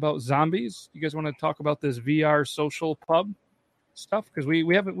more about zombies, you guys want to talk about this VR social pub stuff, because we've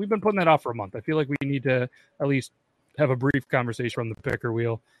been putting that off for a month. I feel like we need to at least have a brief conversation on the picker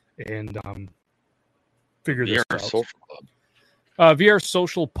wheel and figure this out. Social club. VR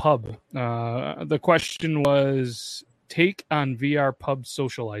social pub. The question was take on VR pub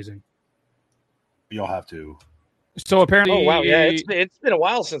socializing. You'll have to. So apparently, oh wow, yeah, it's been a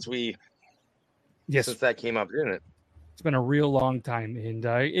while since since that came up, didn't it? It's been a real long time, and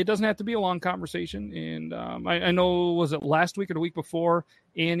it doesn't have to be a long conversation. And I know, was it last week or the week before?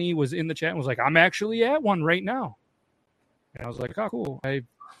 Annie was in the chat and was like, "I'm actually at one right now," and I was like, "Oh, cool." I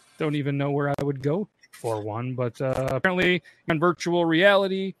don't even know where I would go for one, but apparently in virtual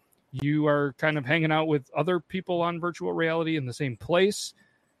reality, you are kind of hanging out with other people on virtual reality in the same place.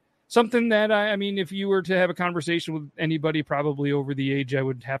 Something that I mean, if you were to have a conversation with anybody, probably over the age, I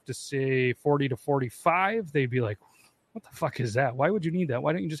would have to say 40 to 45, they'd be like, what the fuck is that? Why would you need that?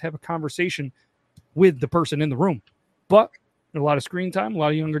 Why don't you just have a conversation with the person in the room? But a lot of screen time, a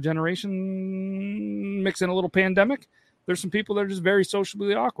lot of younger generation, mix in a little pandemic. There's some people that are just very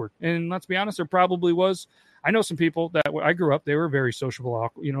socially awkward. And let's be honest, there probably was. I know some people that I grew up, they were very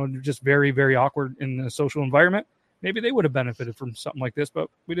sociable, just very, very awkward in the social environment. Maybe they would have benefited from something like this,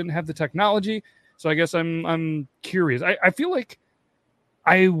 but we didn't have the technology. So I guess I'm curious. I feel like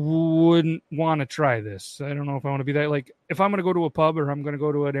I wouldn't want to try this. I don't know if I want to be that. Like, if I'm going to go to a pub or I'm going to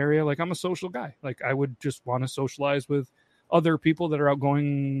go to an area, like, I'm a social guy. Like, I would just want to socialize with other people that are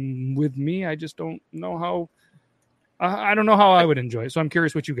outgoing with me. I just don't know how. I don't know how I would enjoy it. So I'm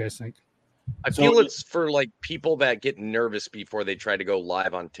curious what you guys think. I feel it's for like people that get nervous before they try to go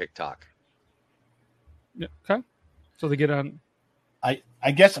live on TikTok. Yeah. Okay. So they get on. I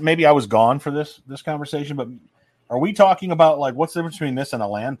guess maybe I was gone for this conversation, but are we talking about like what's the difference between this and a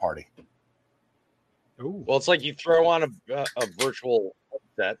LAN party? Ooh. Well, it's like you throw on a virtual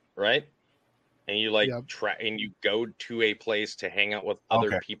set, right? And you like and you go to a place to hang out with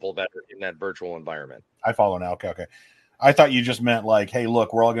other people that are in that virtual environment. I follow now. Okay. I thought you just meant like, hey,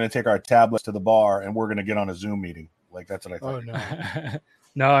 look, we're all going to take our tablets to the bar and we're going to get on a Zoom meeting. Like, that's what I thought. Oh, no.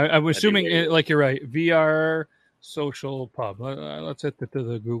 No, I'm assuming, like, you're right. VR social pub. Let's hit to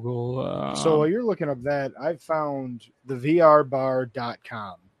the Google. So while you're looking up that, I found the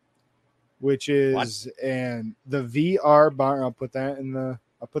VRbar.com, which is the VR bar. I'll put that in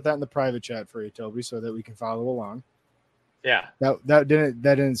the private chat for you, Toby, so that we can follow along. Yeah. That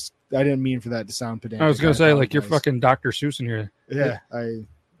didn't I didn't mean for that to sound pedantic. I was going to say, like, you're fucking Dr. Seuss in here. Yeah,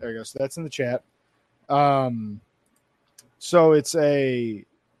 there you go. So that's in the chat. So it's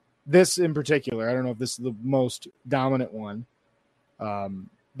this in particular, I don't know if this is the most dominant one,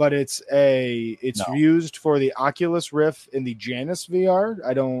 but it's used for the Oculus Rift and the Janus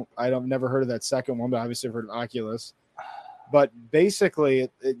VR. I've never heard of that second one, but obviously I've heard of Oculus. But basically,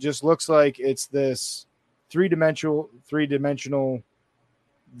 it just looks like it's this three-dimensional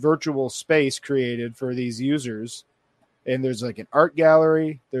virtual space created for these users. And there's like an art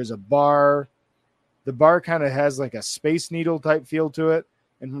gallery. There's a bar. The bar kind of has like a Space Needle type feel to it.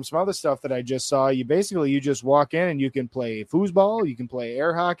 And from some other stuff that I just saw, you just walk in and you can play foosball. You can play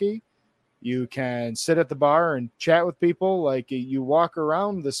air hockey. You can sit at the bar and chat with people. Like, you walk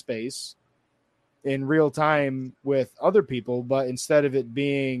around the space in real time with other people, but instead of it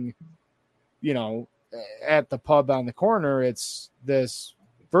being, at the pub on the corner, it's this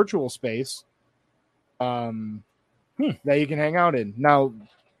virtual space that you can hang out in. Now,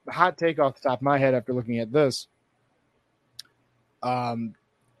 hot take off the top of my head after looking at this. Do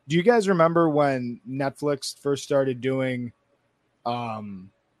you guys remember when Netflix first started doing,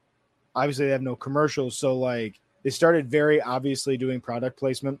 obviously they have no commercials, so like they started very obviously doing product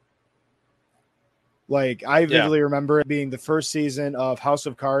placement. Like, I vividly remember it being the first season of House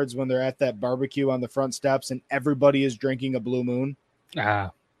of Cards when they're at that barbecue on the front steps and everybody is drinking a Blue Moon.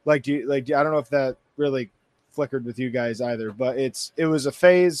 Like, I don't know if that really flickered with you guys either, but it was a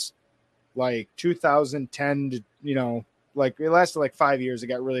phase like 2010 to, like, it lasted like 5 years. It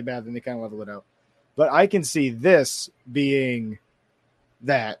got really bad, then they kind of leveled it out. But I can see this being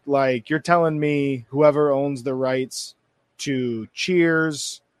that. Like, you're telling me whoever owns the rights to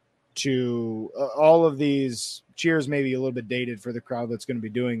Cheers, to all of these, Cheers may be a little bit dated for the crowd that's going to be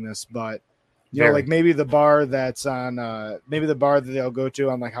doing this, but like maybe the bar that's on, maybe the bar that they'll go to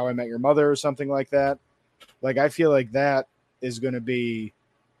on like How I Met Your Mother or something like that. Like, I feel like that is going to be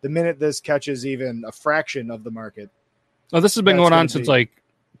the minute this catches even a fraction of the market. Oh, this has been That's going on gonna since be- like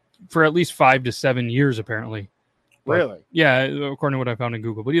for at least 5 to 7 years, apparently. But, Really? yeah, according to what I found in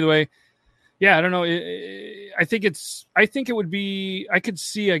Google. But either way, yeah, I don't know. I think it would be. I could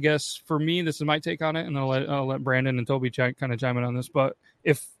see. I guess for me, this is my take on it, and I'll let Brandon and Toby kind of chime in on this. But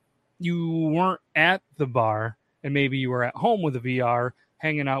if you weren't at the bar and maybe you were at home with a VR,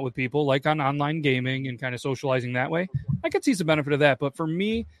 hanging out with people like on online gaming and kind of socializing that way, I could see some benefit of that. But for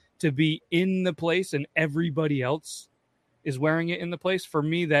me to be in the place and everybody else is wearing it in the place, for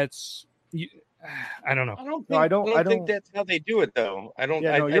me, that's I don't know. I I don't don't think that's how they do it, though. I don't.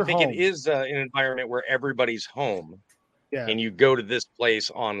 Yeah, no, I you're think home. it is an environment where everybody's home, Yeah. and you go to this place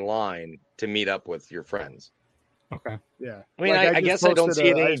online to meet up with your friends. Okay. Yeah. I mean, Like, I just guess I don't posted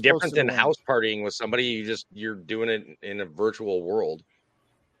see it I any just different posted than one. house partying with somebody. You're doing it in a virtual world.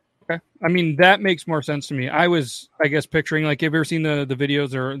 Okay. I mean, that makes more sense to me. I guess, picturing, like, have you ever seen the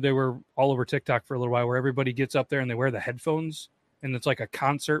videos, or they were all over TikTok for a little while, where everybody gets up there and they wear the headphones and it's like a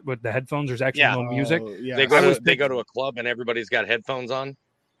concert with the headphones. There's actually Yeah. no music. Oh, yeah. They go to a club and everybody's got headphones on.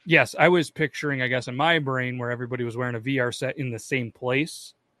 Yes. I was picturing, I guess, in my brain where everybody was wearing a VR set in the same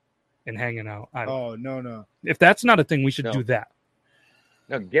place and hanging out. Oh, no. If that's not a thing, we should No. do that.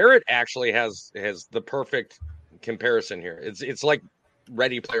 Now, Garrett actually has the perfect comparison here. It's like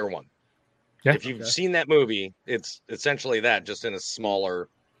Ready Player One. Yeah. If you've Okay. seen that movie, it's essentially that, just in a smaller,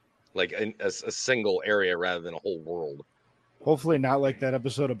 like a single area rather than a whole world. Hopefully not like that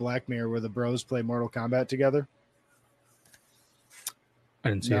episode of Black Mirror where the bros play Mortal Kombat together. I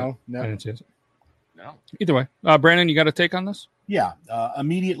didn't see it. I No. didn't see it. No. Either way. Brandon, you got a take on this? Yeah,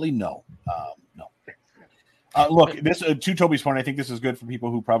 immediately, no. No. Look, this to Toby's point, I think this is good for people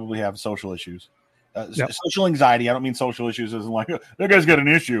who probably have social issues. Yep. Social anxiety. I don't mean social issues as in like, that guy's got an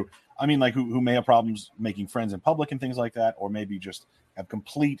issue. I mean like who may have problems making friends in public and things like that, or maybe just have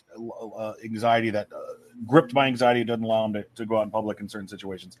complete anxiety that gripped by anxiety doesn't allow them to go out in public in certain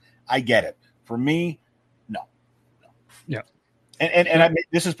situations. I get it. For me, no. Yeah. And I mean,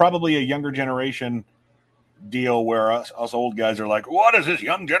 this is probably a younger generation deal where us old guys are like, what is this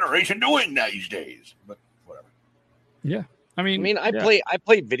young generation doing these days? But whatever. Yeah. I mean, I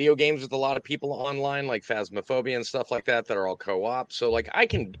play video games with a lot of people online, like Phasmophobia and stuff like that are all co-op. So like I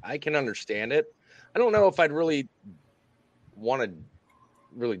can understand it. I don't know if I'd really want to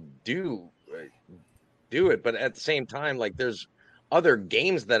really do it, but at the same time, like there's other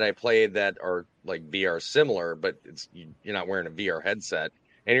games that I play that are like VR similar, but you're not wearing a VR headset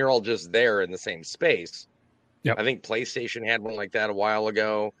and you're all just there in the same space. Yep. I think PlayStation had one like that a while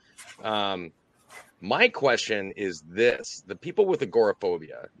ago. My question is this: the people with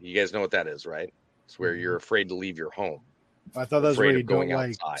agoraphobia, you guys know what that is, right? It's where you're afraid to leave your home. I thought that was Afraid where of you don't going like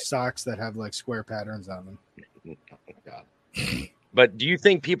outside. socks that have like square patterns on them. God. But do you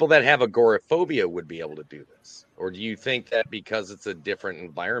think people that have agoraphobia would be able to do this? Or do you think that because it's a different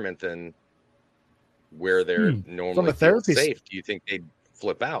environment than where they're normally From a feel therapy safe, do you think they'd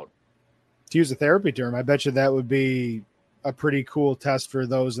flip out? To use a therapy term, I bet you that would be a pretty cool test for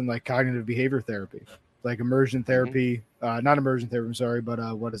those in like cognitive behavior therapy, like immersion therapy, not immersion therapy. I'm sorry, but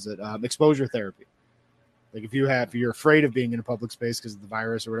what is it? Exposure therapy. Like if you're afraid of being in a public space because of the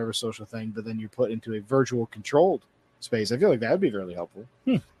virus or whatever social thing, but then you're put into a virtual controlled space. I feel like that would be really helpful.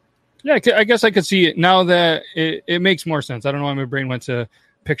 yeah, I guess I could see it now that it makes more sense. I don't know why my brain went to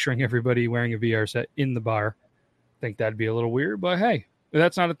picturing everybody wearing a VR set in the bar. I think that'd be a little weird, but hey,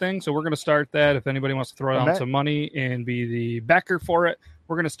 that's not a thing. So we're going to start that. If anybody wants to throw down some money and be the backer for it,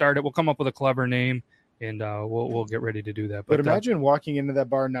 we're going to start it. We'll come up with a clever name and we'll get ready to do that. But imagine walking into that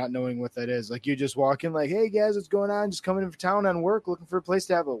bar not knowing what that is. Like you just walk in like, hey guys, what's going on? Just coming into town on work, looking for a place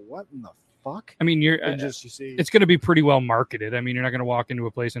to have a what in the fuck? I mean, you see it's going to be pretty well marketed. I mean, you're not going to walk into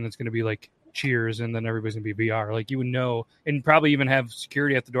a place and it's going to be like Cheers and then everybody's going to be VR. Like you would know, and probably even have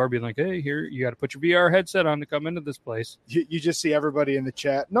security at the door being like, hey, here, you got to put your VR headset on to come into this place. You just see everybody in the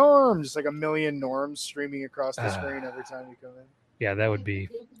chat. Norm, just like a million norms streaming across the screen every time you come in. Yeah, that would be.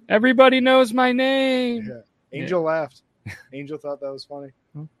 Everybody knows my name. Yeah. Angel laughed. Angel thought that was funny.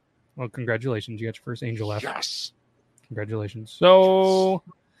 Well, congratulations. You got your first Angel laugh. Yes. Congratulations. So,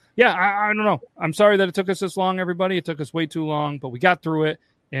 yeah, I don't know. I'm sorry that it took us this long, everybody. It took us way too long, but we got through it.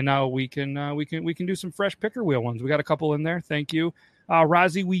 And now we can do some fresh picker wheel ones. We got a couple in there. Thank you.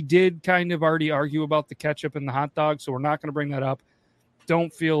 Rozzy, we did kind of already argue about the ketchup and the hot dog, so we're not going to bring that up.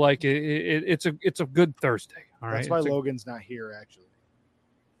 Don't feel like it's a good Thursday. All right. That's why Logan's not here, actually.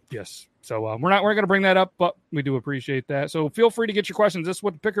 Yes. So we're going to bring that up, but we do appreciate that. So feel free to get your questions. This is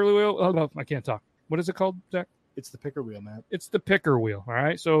what the picker wheel. Oh, no, I can't talk. What is it called, Zach? It's the picker wheel, Matt. It's the picker wheel. All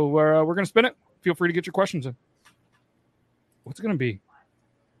right. So we're going to spin it. Feel free to get your questions in. What's it going to be?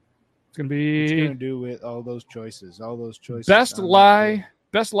 It's going to What's it be going to do with all those choices? best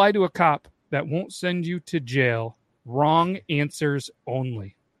lie to a cop that won't send you to jail. Wrong answers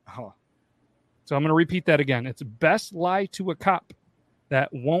only. Oh, So I'm going to repeat that again. It's best lie to a cop that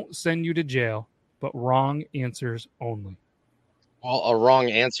won't send you to jail, but wrong answers only. Well, a wrong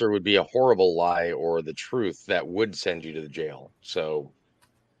answer would be a horrible lie or the truth that would send you to the jail. So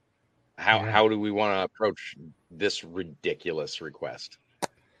how do we want to approach this ridiculous request?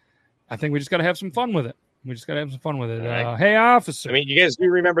 I think we just got to have some fun with it. Right. Hey, officer. I mean, you guys do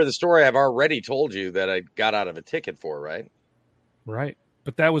remember the story I've already told you that I got out of a ticket for, right? Right.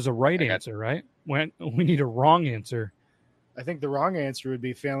 But that was a right answer, right? When we need a wrong answer. I think the wrong answer would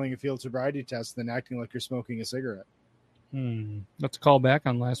be failing a field sobriety test and then acting like you're smoking a cigarette. Let's call back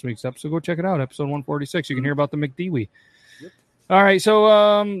on last week's episode. Go check it out. Episode 146. You can hear about the McDewey. Yep. All right. So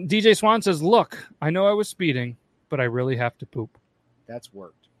DJ Swan says, look, I know I was speeding, but I really have to poop. That's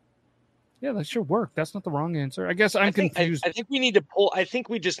worked. Yeah, that should work. That's not the wrong answer. I guess I'm confused. I think we need to pull. I think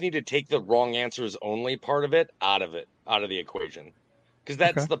we just need to take the wrong answers only part of it out of the equation, because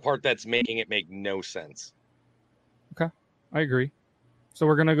that's the part that's making it make no sense. Okay, I agree. So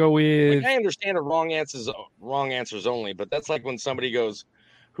we're gonna go with. I understand a wrong answers only, but that's like when somebody goes,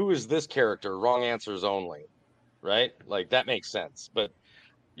 "Who is this character?" Wrong answers only, right? Like that makes sense. But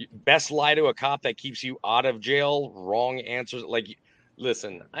best lie to a cop that keeps you out of jail. Wrong answers like.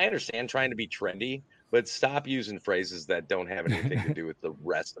 Listen, I understand trying to be trendy, but stop using phrases that don't have anything to do with the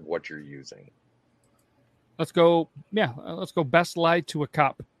rest of what you're using. Let's go. Yeah, let's go. Best lie to a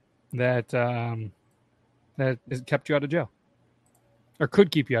cop that that has kept you out of jail, or could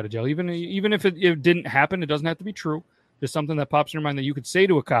keep you out of jail. Even if it didn't happen, it doesn't have to be true. There's something that pops in your mind that you could say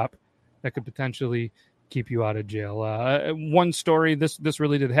to a cop that could potentially keep you out of jail. One story. This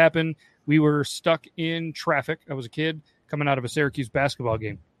really did happen. We were stuck in traffic. I was a kid coming out of a Syracuse basketball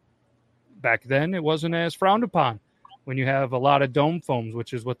game. Back then, it wasn't as frowned upon when you have a lot of dome foams,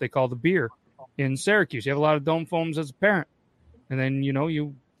 which is what they call the beer in Syracuse. You have a lot of dome foams as a parent. And then,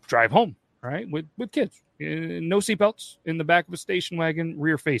 you drive home, right, with kids. No seatbelts in the back of a station wagon,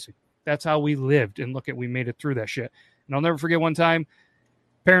 rear facing. That's how we lived. And we made it through that shit. And I'll never forget one time,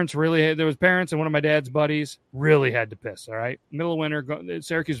 there was parents and one of my dad's buddies really had to piss, all right? Middle of winter,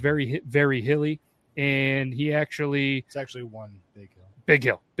 Syracuse very, very hilly. And it's actually one big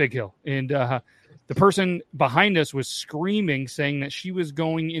hill. And the person behind us was screaming, saying that she was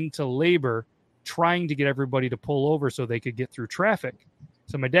going into labor, trying to get everybody to pull over so they could get through traffic.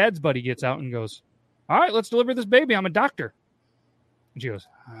 So my dad's buddy gets out and goes, all right, let's deliver this baby. I'm a doctor. And she goes,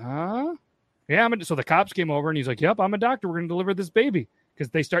 huh? Yeah. So the cops came over and he's like, yep, I'm a doctor. We're going to deliver this baby.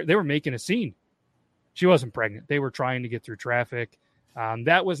 Because they were making a scene. She wasn't pregnant. They were trying to get through traffic.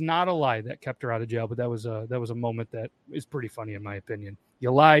 That was not a lie that kept her out of jail, but that was a moment that is pretty funny in my opinion.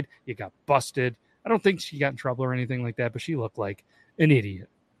 You lied, you got busted. I don't think she got in trouble or anything like that, but she looked like an idiot.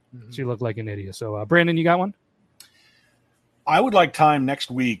 Mm-hmm. She looked like an idiot. So, Brandon, you got one? I would like time next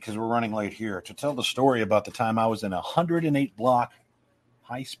week, because we're running late here, to tell the story about the time I was in a 108 block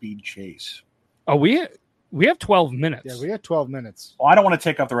high-speed chase. Oh, we have 12 minutes. Yeah, we have 12 minutes. Well, I don't want to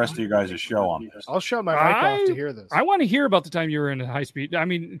take up the rest of you guys' show on this. I'll shut my mic off to hear this. I want to hear about the time you were in a high speed. I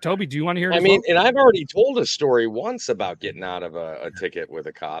mean, Toby, do you want to hear it? And I've already told a story once about getting out of a ticket with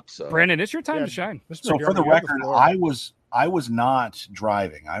a cop. So, Brandon, it's your time to shine. So, for the record, I was not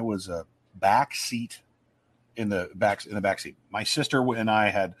driving. I was a back seat in the back seat. My sister and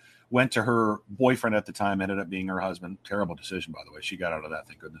I went to her boyfriend at the time. Ended up being her husband. Terrible decision, by the way. She got out of that.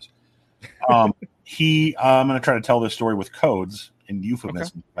 Thank goodness. I'm going to try to tell this story with codes and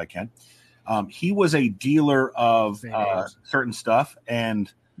euphemisms if I can. He was a dealer of certain stuff,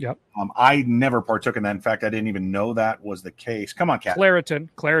 and I never partook in that. In fact, I didn't even know that was the case. Come on, Kat.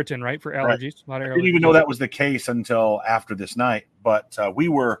 Claritin, right, for allergies. Right. I didn't even know that was the case until after this night. But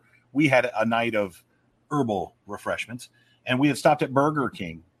we had a night of herbal refreshments, and we had stopped at Burger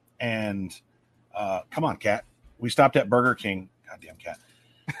King. And come on, Kat. We stopped at Burger King. Goddamn, Kat.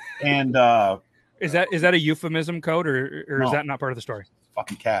 And is that a euphemism code, or no, is that not part of the story?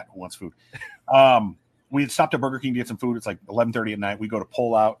 Fucking cat who wants food. We had stopped at Burger King to get some food. It's like 11:30 at night. We go to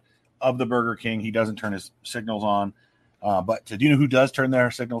pull out of the Burger King. He doesn't turn his signals on. But do you know who does turn their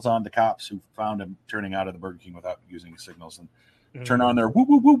signals on? The cops who found him turning out of the Burger King without using his signals and turn on their whoop,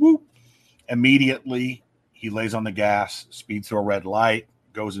 whoop, whoop, whoop. Immediately, he lays on the gas, speeds through a red light,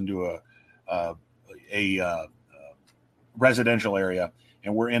 goes into a residential area.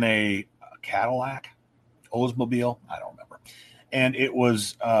 And we're in a Cadillac, Oldsmobile, I don't remember. And it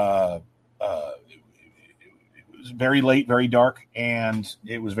was very late, very dark, and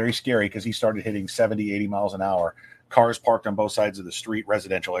it was very scary because he started hitting 70, 80 miles an hour cars parked on both sides of the street,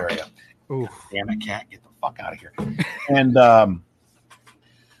 residential area. Ooh. Damn it, cat, get the fuck out of here. And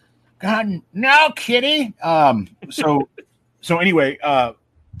God, no, kitty. So anyway,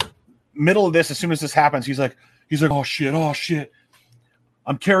 middle of this, as soon as this happens, he's like, oh shit.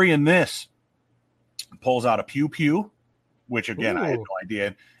 I'm carrying this. Pulls out a pew pew, which again, I had no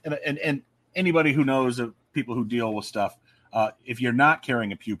idea. And anybody who knows of people who deal with stuff, if you're not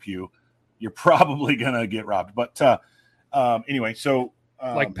carrying a pew pew, you're probably gonna get robbed. But anyway, so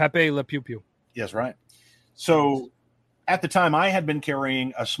like Pepe Le Pew Pew. Yes, right. So at the time, I had been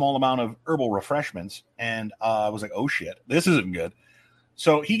carrying a small amount of herbal refreshments, and I was like, oh shit, this isn't good.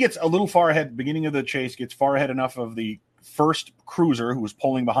 So he gets a little far ahead, beginning of the chase, gets far ahead enough of the first cruiser who was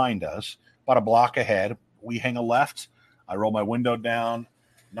pulling behind us, about a block ahead. We hang a left. I roll my window down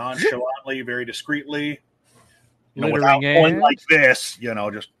nonchalantly, very discreetly, without going like this,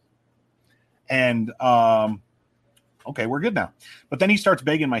 just. And okay, we're good now. But then he starts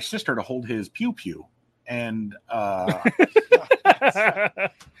begging my sister to hold his pew pew, and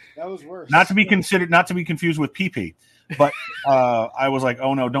That was worse. not to be confused with pee pee. But I was like,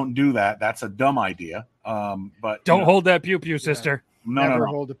 oh no, don't do that. That's a dumb idea. But don't hold that pew pew, sister. Never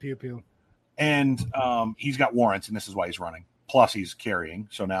hold a pew pew. And he's got warrants, and this is why he's running. Plus, he's carrying,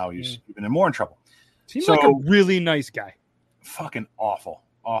 so now he's even more in trouble. Seems like a really nice guy. Fucking awful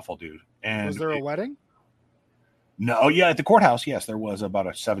dude. And was there a wedding? No, yeah, at the courthouse, yes, there was about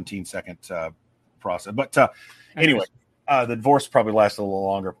a 17-second process. But anyway, the divorce probably lasted a little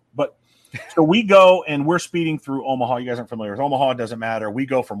longer. But so we go and we're speeding through Omaha. You guys aren't familiar with Omaha. It doesn't matter. We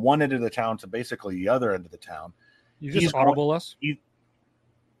go from one end of the town to basically the other end of the town. You just audible us?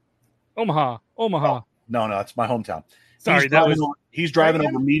 Omaha. No, it's my hometown. Sorry, he's driving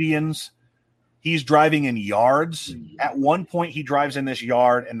over medians. He's driving in yards. At one point, he drives in this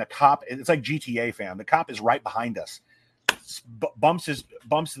yard, and the cop, it's like GTA, fam. The cop is right behind us. Bumps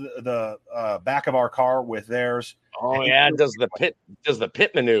the back of our car with theirs. Oh, yeah, does the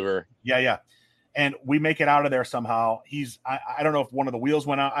pit maneuver. Yeah. And we make it out of there somehow. I don't know if one of the wheels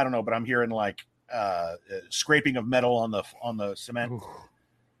went out. I don't know, but I'm hearing like scraping of metal on the cement. Ooh.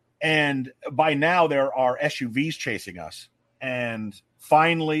 And by now there are SUVs chasing us. And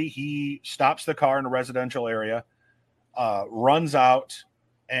finally he stops the car in a residential area, runs out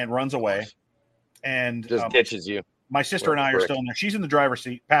and runs away. And just ditches you. My sister and I are still in there. She's in the driver's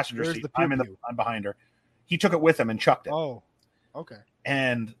seat, passenger seat. I'm behind her. He took it with him and chucked it. Oh, okay.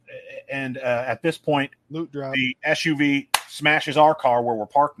 And at this point, loot drop. The SUV smashes our car where we're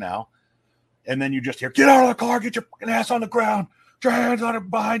parked now. And then you just hear, get out of the car, get your fucking ass on the ground. Put your hands on it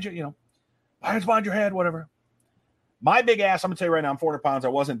behind you, hands behind your head, whatever. My big ass, I'm going to tell you right now, I'm 400 pounds. I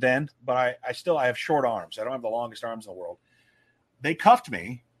wasn't then, but I have short arms. I don't have the longest arms in the world. They cuffed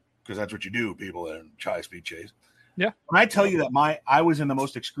me, because that's what you do, people in high-speed chase. Yeah. When I tell you that I was in the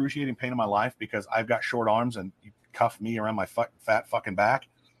most excruciating pain of my life because I've got short arms and you cuff me around my fat fucking back.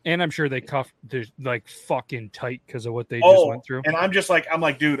 And I'm sure they cuffed like fucking tight because of what they just went through. And I'm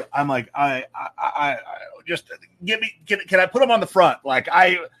like, dude, I just give me, can I put them on the front? Like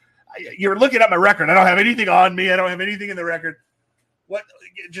you're looking at my record. I don't have anything on me. I don't have anything in the record. What?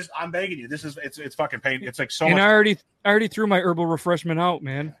 Just, I'm begging you. This is, it's fucking pain. It's like so much. And I already threw my herbal refreshment out,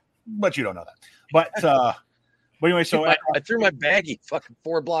 man. But you don't know that. But anyway, so I threw my baggie fucking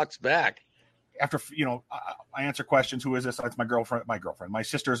 4 blocks back. After, I answer questions. Who is this? It's my girlfriend, my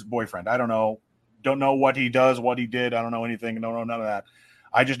sister's boyfriend. I don't know what he does, what he did. I don't know anything. Don't know none of that.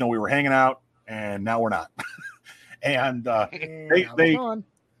 I just know we were hanging out and now we're not. And they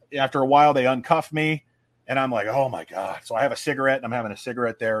after a while, they uncuff me and I'm like, oh my God. So I have a cigarette and I'm having a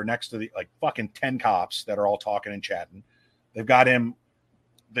cigarette there next to the like fucking 10 cops that are all talking and chatting. They've got him.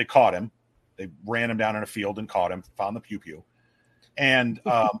 They caught him. They ran him down in a field and caught him, found the pew-pew. And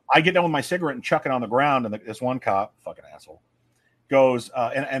I get done with my cigarette and chuck it on the ground. And this one cop, fucking asshole, goes,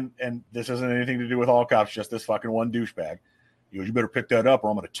 and this isn't anything to do with all cops, just this fucking one douchebag. He goes, you better pick that up or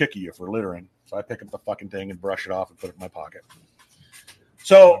I'm going to ticket you for littering. So I pick up the fucking thing and brush it off and put it in my pocket.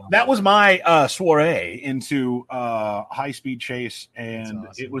 So that was my soiree into high-speed chase. And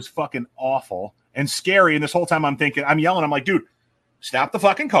awesome. It was fucking awful and scary. And this whole time I'm yelling, I'm like, dude, stop the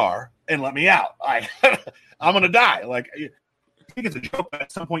fucking car and let me out. I'm going to die. Like, I think it's a joke, but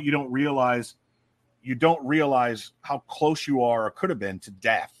at some point you don't realize how close you are or could have been to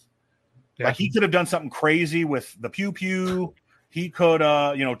death. Yeah. Like he could have done something crazy with the pew-pew. He could,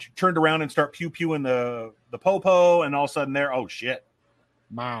 turned around and start pew-pewing the po-po and all of a sudden oh shit.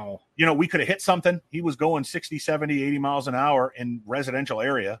 Wow. We could have hit something. He was going 60, 70, 80 miles an hour in residential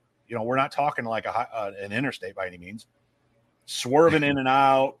area. We're not talking like an interstate by any means. swerving in and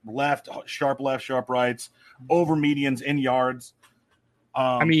out, sharp left, sharp rights, over medians, in yards.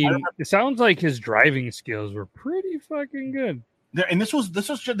 I mean, it sounds like his driving skills were pretty fucking good. And this was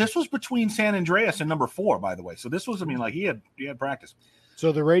between San Andreas and number 4, by the way. So this was, I mean, like he had practice.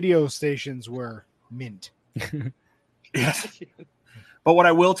 So the radio stations were mint. Yes. But what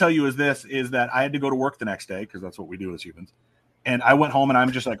I will tell you is that I had to go to work the next day because that's what we do as humans. And I went home and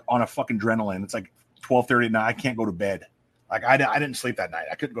I'm just like on a fucking adrenaline. It's like 12:30 at night. I can't go to bed. Like I didn't sleep that night.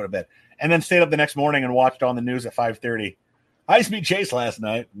 I couldn't go to bed. And then stayed up the next morning and watched on the news at 5:30. High-speed chase last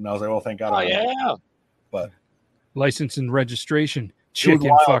night. And I was like, well, thank God. Oh, yeah. But license and registration.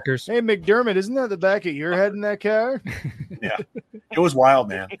 Chicken fuckers. Hey, McDermott, isn't that the back of your head in that car? Yeah. It was wild,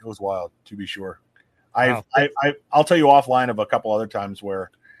 man. It was wild, to be sure. Wow. I'll tell you offline of a couple other times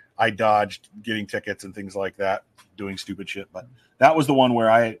where I dodged getting tickets and things like that, doing stupid shit. But that was the one where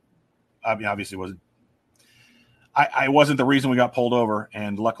I mean, obviously wasn't. I wasn't the reason we got pulled over,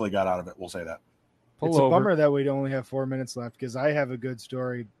 and luckily got out of it. We'll say that. It's a bummer that we only have 4 minutes left because I have a good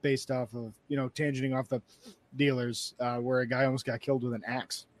story based off of, tangenting off the dealers where a guy almost got killed with an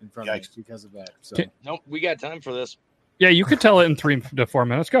axe in front of us because of that. So Nope, we got time for this. Yeah, you could tell it in 3 to 4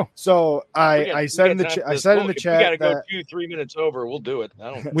 minutes. Go. So I said in the chat. We got to go 2-3 minutes over. We'll do it.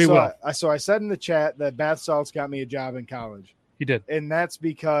 We will. So I said in the chat that bath salts got me a job in college. He did, and that's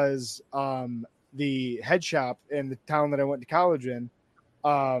because the head shop in the town that I went to college in,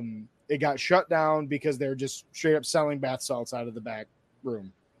 it got shut down because they were just straight up selling bath salts out of the back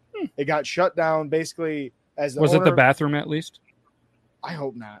room. It got shut down basically as the was owner, it the bathroom at least? I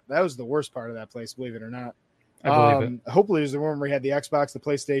hope not. That was the worst part of that place, believe it or not. I believe it. Hopefully it was the room where he had the Xbox, the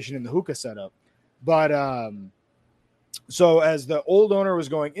PlayStation, and the hookah set up. But so as the old owner was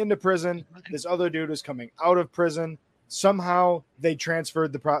going into prison, this other dude was coming out of prison. Somehow they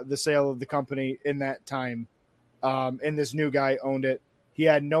transferred the sale of the company in that time, and this new guy owned it. He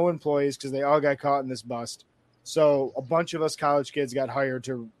had no employees because they all got caught in this bust. So a bunch of us college kids got hired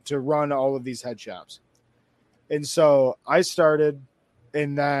to run all of these head shops. And so I started,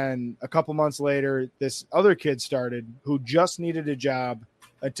 and then a couple months later, this other kid started who just needed a job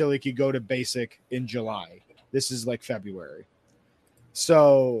until he could go to basic in July. This is like February.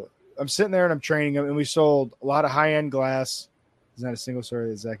 So I'm sitting there and I'm training him, and we sold a lot of high-end glass. Is that a single story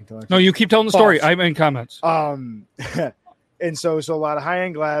that Zach can tell? No, you keep telling the story. I'm in comments. And so a lot of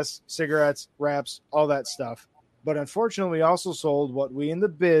high-end glass, cigarettes, wraps, all that stuff. But unfortunately, we also sold what we in the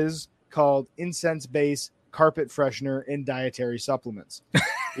biz called incense-based carpet freshener and dietary supplements,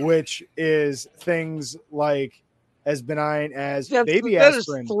 which is things like as benign as baby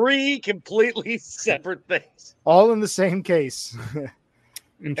aspirin. That is 3 completely separate things. All in the same case.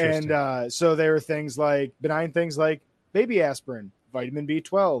 Interesting. And so there were things like benign things like baby aspirin, vitamin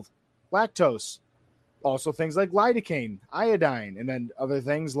B12, lactose, also things like lidocaine, iodine, and then other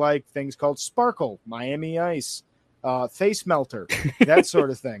things like things called Sparkle, Miami Ice, face melter, that sort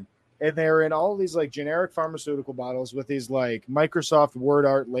of thing. And they're in all these like generic pharmaceutical bottles with these like Microsoft Word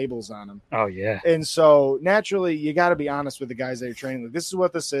art labels on them. Oh yeah. And so naturally you got to be honest with the guys that you're training. Like, this is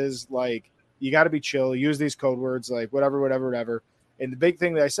what this is. Like, you got to be chill, use these code words, like whatever. And the big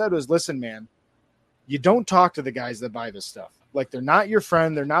thing that I said was, listen, man, you don't talk to the guys that buy this stuff. Like, they're not your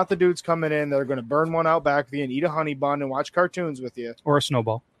friend. They're not the dudes coming in. They're going to burn one out back with you and eat a honey bun and watch cartoons with you. Or a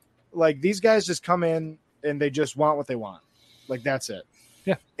snowball. Like, these guys just come in and they just want what they want. Like, that's it.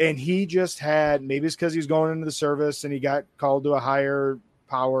 Yeah. And he just had, maybe it's because he was going into the service and he got called to a higher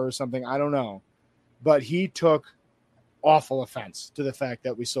power or something. I don't know. But he took awful offense to the fact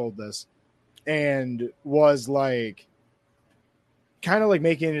that we sold this and was like, kind of like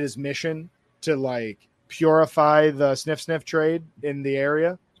making it his mission to like purify the sniff trade in the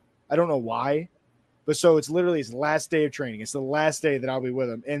area. I don't know why, but so it's literally his last day of training. It's the last day that I'll be with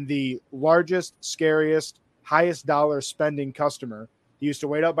him. And the largest, scariest, highest dollar spending customer, he used to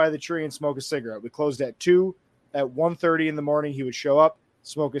wait out by the tree and smoke a cigarette. We closed at 2. At 1:30 in the morning, he would show up,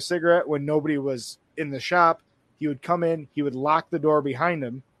 smoke a cigarette. When nobody was in the shop, he would come in, he would lock the door behind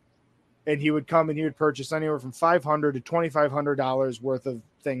him, and he would come and he would purchase anywhere from $500 to $2,500 worth of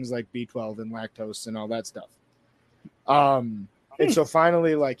things like B12 and lactose and all that stuff. And so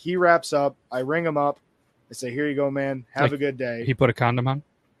finally, like, he wraps up. I ring him up. I say, "Here you go, man. Have a good day." He put a condom on?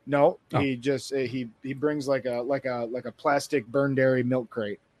 No, he just he brings like a plastic Burn Dairy milk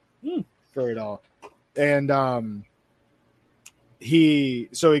crate for it all. And he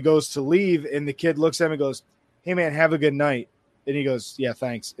goes to leave, and the kid looks at him and goes, "Hey man, have a good night." And he goes, "Yeah,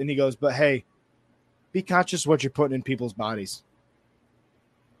 thanks." And he goes, "But hey, be conscious of what you're putting in people's bodies."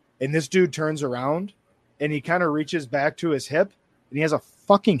 And this dude turns around and he kind of reaches back to his hip and he has a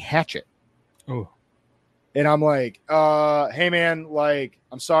fucking hatchet. Oh. And I'm like, hey man, like,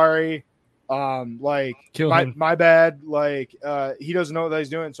 I'm sorry. Like Kill him. my bad. Like, he doesn't know what he's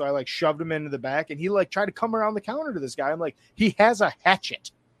doing. So I like shoved him into the back and he like tried to come around the counter to this guy. I'm like, he has a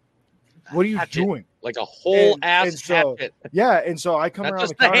hatchet. What are you Hatchet. doing? Like a whole And ass so- hatchet. Yeah. And so I come Not around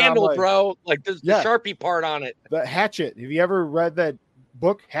just the the counter. I'm handle, like, bro. Like there's Yeah. the Sharpie part on it. the hatchet. Have you ever read that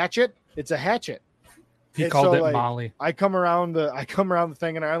book, Hatchet? It's a hatchet. He And called so, it like, Molly. I come around the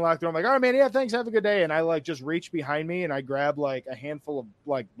thing and I unlock the door. I'm like, all right, man, yeah, thanks. Have a good day. And I like just reach behind me and I grab like a handful of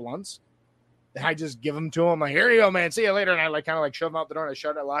like blunts. And I just give them to him. Like, here you go, man. See you later. And I like kind of like shove him out the door and I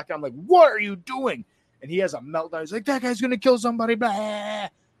shut it, lock it. I'm like, what are you doing? And he has a meltdown. He's like, that guy's gonna kill somebody. Blah.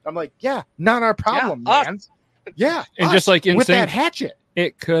 I'm like, yeah, not our problem, Yeah, man. Yeah. And us, just like with Insane, that hatchet.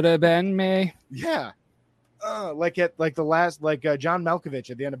 it could have been me. Yeah. Like at like the last John Malkovich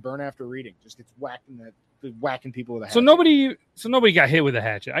at the end of Burn After Reading just gets whacking people with a hatchet. So nobody got hit with a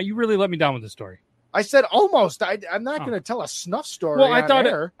hatchet. You really let me down with the story. I said almost. I'm not Oh. going to tell a snuff story. Well, I on thought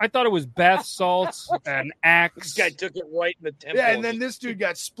air. I thought it was bath salts, an This axe. guy took it right in the temple. Yeah, and then this dude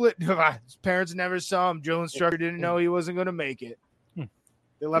got split. His parents never saw him. Joe instructor didn't know he wasn't going to make it.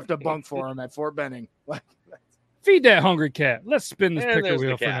 They left a bunk for him at Fort Benning. Like, Feed that hungry cat. Let's spin this And picker there's the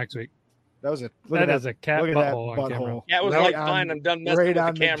wheel for cat. next week. that was a That is a cat look at that butthole on camera. butthole. Yeah, it was Right like, on- fine, I'm done messing right with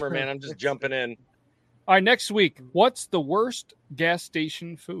on the the camera, dirt. man. I'm just jumping in. All right, next week. What's the worst gas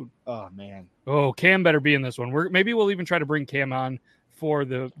station food? Oh man, Oh, Cam better be in this one. Maybe we'll even try to bring Cam on for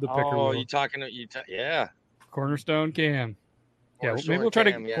the picker Oh, wheel. you talking? Yeah. Cornerstone Cam. Yeah, Or maybe Soren we'll try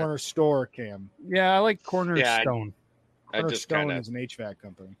to- Cam, Yeah. corner store cam. Yeah, I like Cornerstone. I Corner just Stone kind of. is an HVAC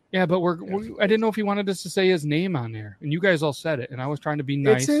company. Yeah, but I didn't know if he wanted us to say his name on there, and you guys all said it, and I was trying to be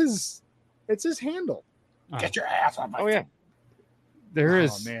nice. It's his handle. Get your ass on my Oh yeah. There Oh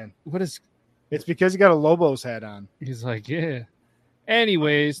is man, what is it's because he got a Lobos hat on. he's like, yeah.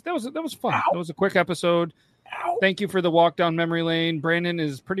 Anyways, that was fun. That was a quick episode. Thank you for the walk down memory lane. Brandon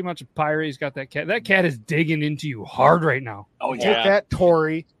is pretty much a pirate. He's got that cat. That cat is digging into you hard right now. Oh Take yeah. that,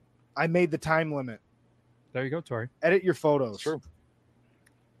 Tori. I made the time limit. There you go, Tori. Edit your photos. True.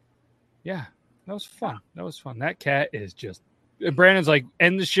 Yeah, that was fun. That was fun. That cat is just. And Brandon's like,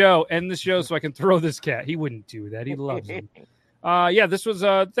 end the show, so I can throw this cat. He wouldn't do that. He loves him. Yeah, this was.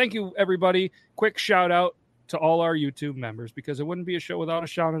 Thank you, everybody. Quick shout out to all our YouTube members because it wouldn't be a show without a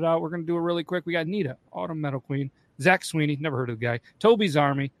shout it out. We're gonna do it really quick. We got Nita, Autumn Metal Queen, Zach Sweeney, never heard of the guy. Toby's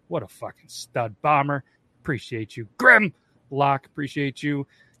Army, what a fucking stud bomber. Appreciate you. Grim Locke, appreciate you.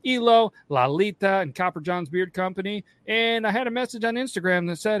 Elo, Lalita, and Copper John's Beard Company. And I had a message on Instagram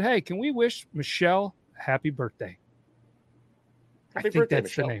that said, hey, can we wish Michelle happy birthday? Happy I think birthday, that's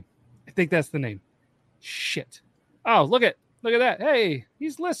Michelle. the name. I think that's the name. Shit. Oh, look at that. Hey,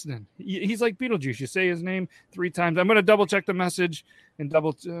 he's listening. He's like Beetlejuice. You say his name 3 times. I'm going to double check the message and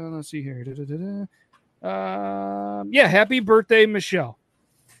let's see here. Yeah, happy birthday, Michelle.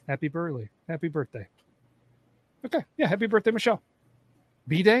 Happy birthday. Okay. Yeah, happy birthday, Michelle.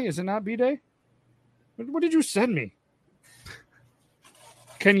 B-Day? Is it not B-Day? What did you send me?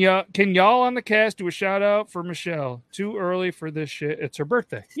 Can y'all on the cast do a shout out for Michelle? Too early for this shit. It's her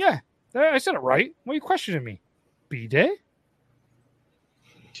birthday. Yeah, I said it right. Why are you questioning me? B-Day?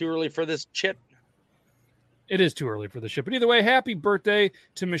 Too early for this chit. It is too early for the shit. But either way, happy birthday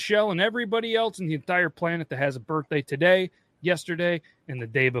to Michelle and everybody else in the entire planet that has a birthday today, yesterday, and the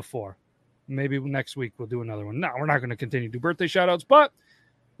day before. Maybe next week we'll do another one. No, we're not going to continue to do birthday shout outs, but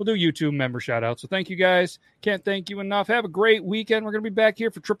we'll do YouTube member shout outs. So thank you guys. Can't thank you enough. Have a great weekend. We're going to be back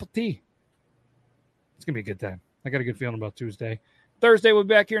here for Triple T. It's going to be a good time. I got a good feeling about Tuesday. Thursday, we'll be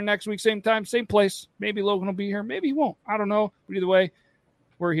back here next week, same time, same place. Maybe Logan will be here. Maybe he won't. I don't know. But either way,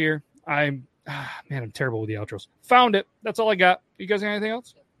 we're here. I'm terrible with the outros. Found it. That's all I got. You guys got anything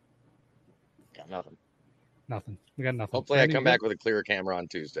else? Got nothing. Nothing. We got nothing. Hopefully, I come back with a clearer camera on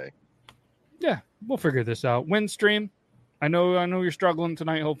Tuesday. Yeah, we'll figure this out. Windstream. I know you're struggling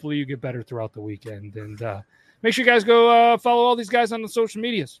tonight. Hopefully you get better throughout the weekend. And make sure you guys go follow all these guys on the social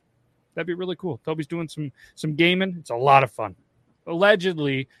medias. That'd be really cool. Toby's doing some gaming. It's a lot of fun.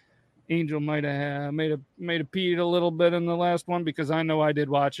 Allegedly, Angel might have peed a little bit in the last one because I know I did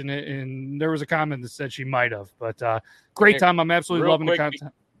watching it, and there was a comment that said she might have. But great time. I'm absolutely Real loving the quick,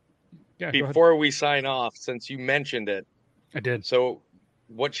 content. Yeah, go ahead. Before we sign off, since you mentioned it, I did. so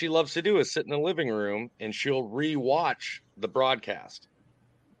what she loves to do is sit in the living room and she'll re-watch the broadcast.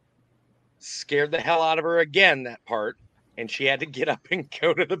 Scared the hell out of her again, that part, and she had to get up and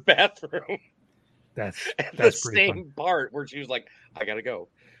go to the bathroom. That's The pretty same fun. part where she was like, I gotta go.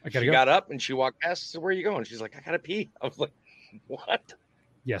 I gotta She go. got up and she walked past. I said, where are you going? She's like, I gotta pee. I was like, what?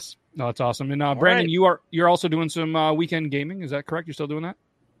 Yes. No, that's awesome. And right. Brandon, you're also doing some weekend gaming. Is that correct? You're still doing that?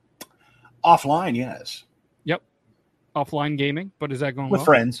 Offline, yes. offline gaming, but is that going with well?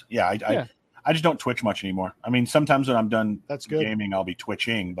 friends. Yeah, Yeah. I just don't Twitch much anymore. I mean, sometimes when I'm done That's good. gaming, I'll be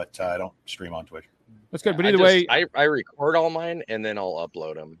twitching, but I don't stream on Twitch. That's good. But either way, I record all mine and then I'll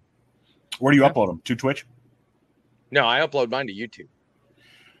upload them. Where do you Yeah. upload them? To Twitch? No, I upload mine to YouTube.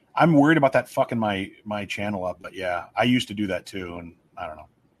 I'm worried about that fucking my channel up, but yeah, I used to do that too, and I don't know.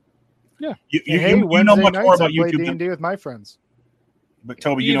 Yeah. Hey, You know Wednesday much more nights I about play YouTube, D&D with my friends. but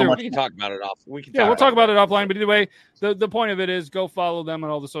Toby, you know Either- much. We can talk about it off. We can. yeah, we'll talk about it offline. But But either way, the point of it is go follow them on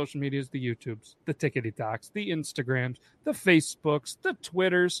all the social medias, the YouTubes, the Tickety Talks, the Instagrams, the Facebooks, the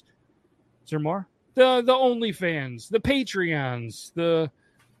Twitters. Is there more? The OnlyFans, the Patreons, the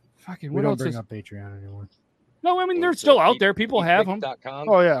fucking We what don't else bring is? up Patreon anymore. No, I mean they're still out there. People have them.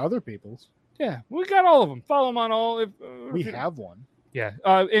 Oh yeah, other people's. Yeah, we got all of them. Follow them on all. We have one. Yeah.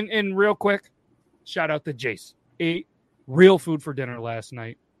 And real quick, shout out to Jace. Ate real food for dinner last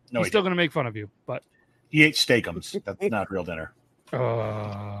night. No, He's he, still going to make fun of you, but he ate steakums. That's not real dinner.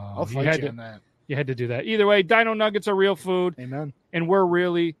 I'll you fight had you to, on that. you had to do that. Either way, Dino Nuggets are real food, Amen. and we're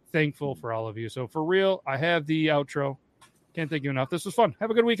really thankful for all of you. So for real, I have the outro. Can't thank you enough. This was fun. Have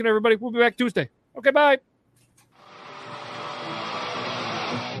a good weekend, everybody. We'll be back Tuesday. Okay, bye.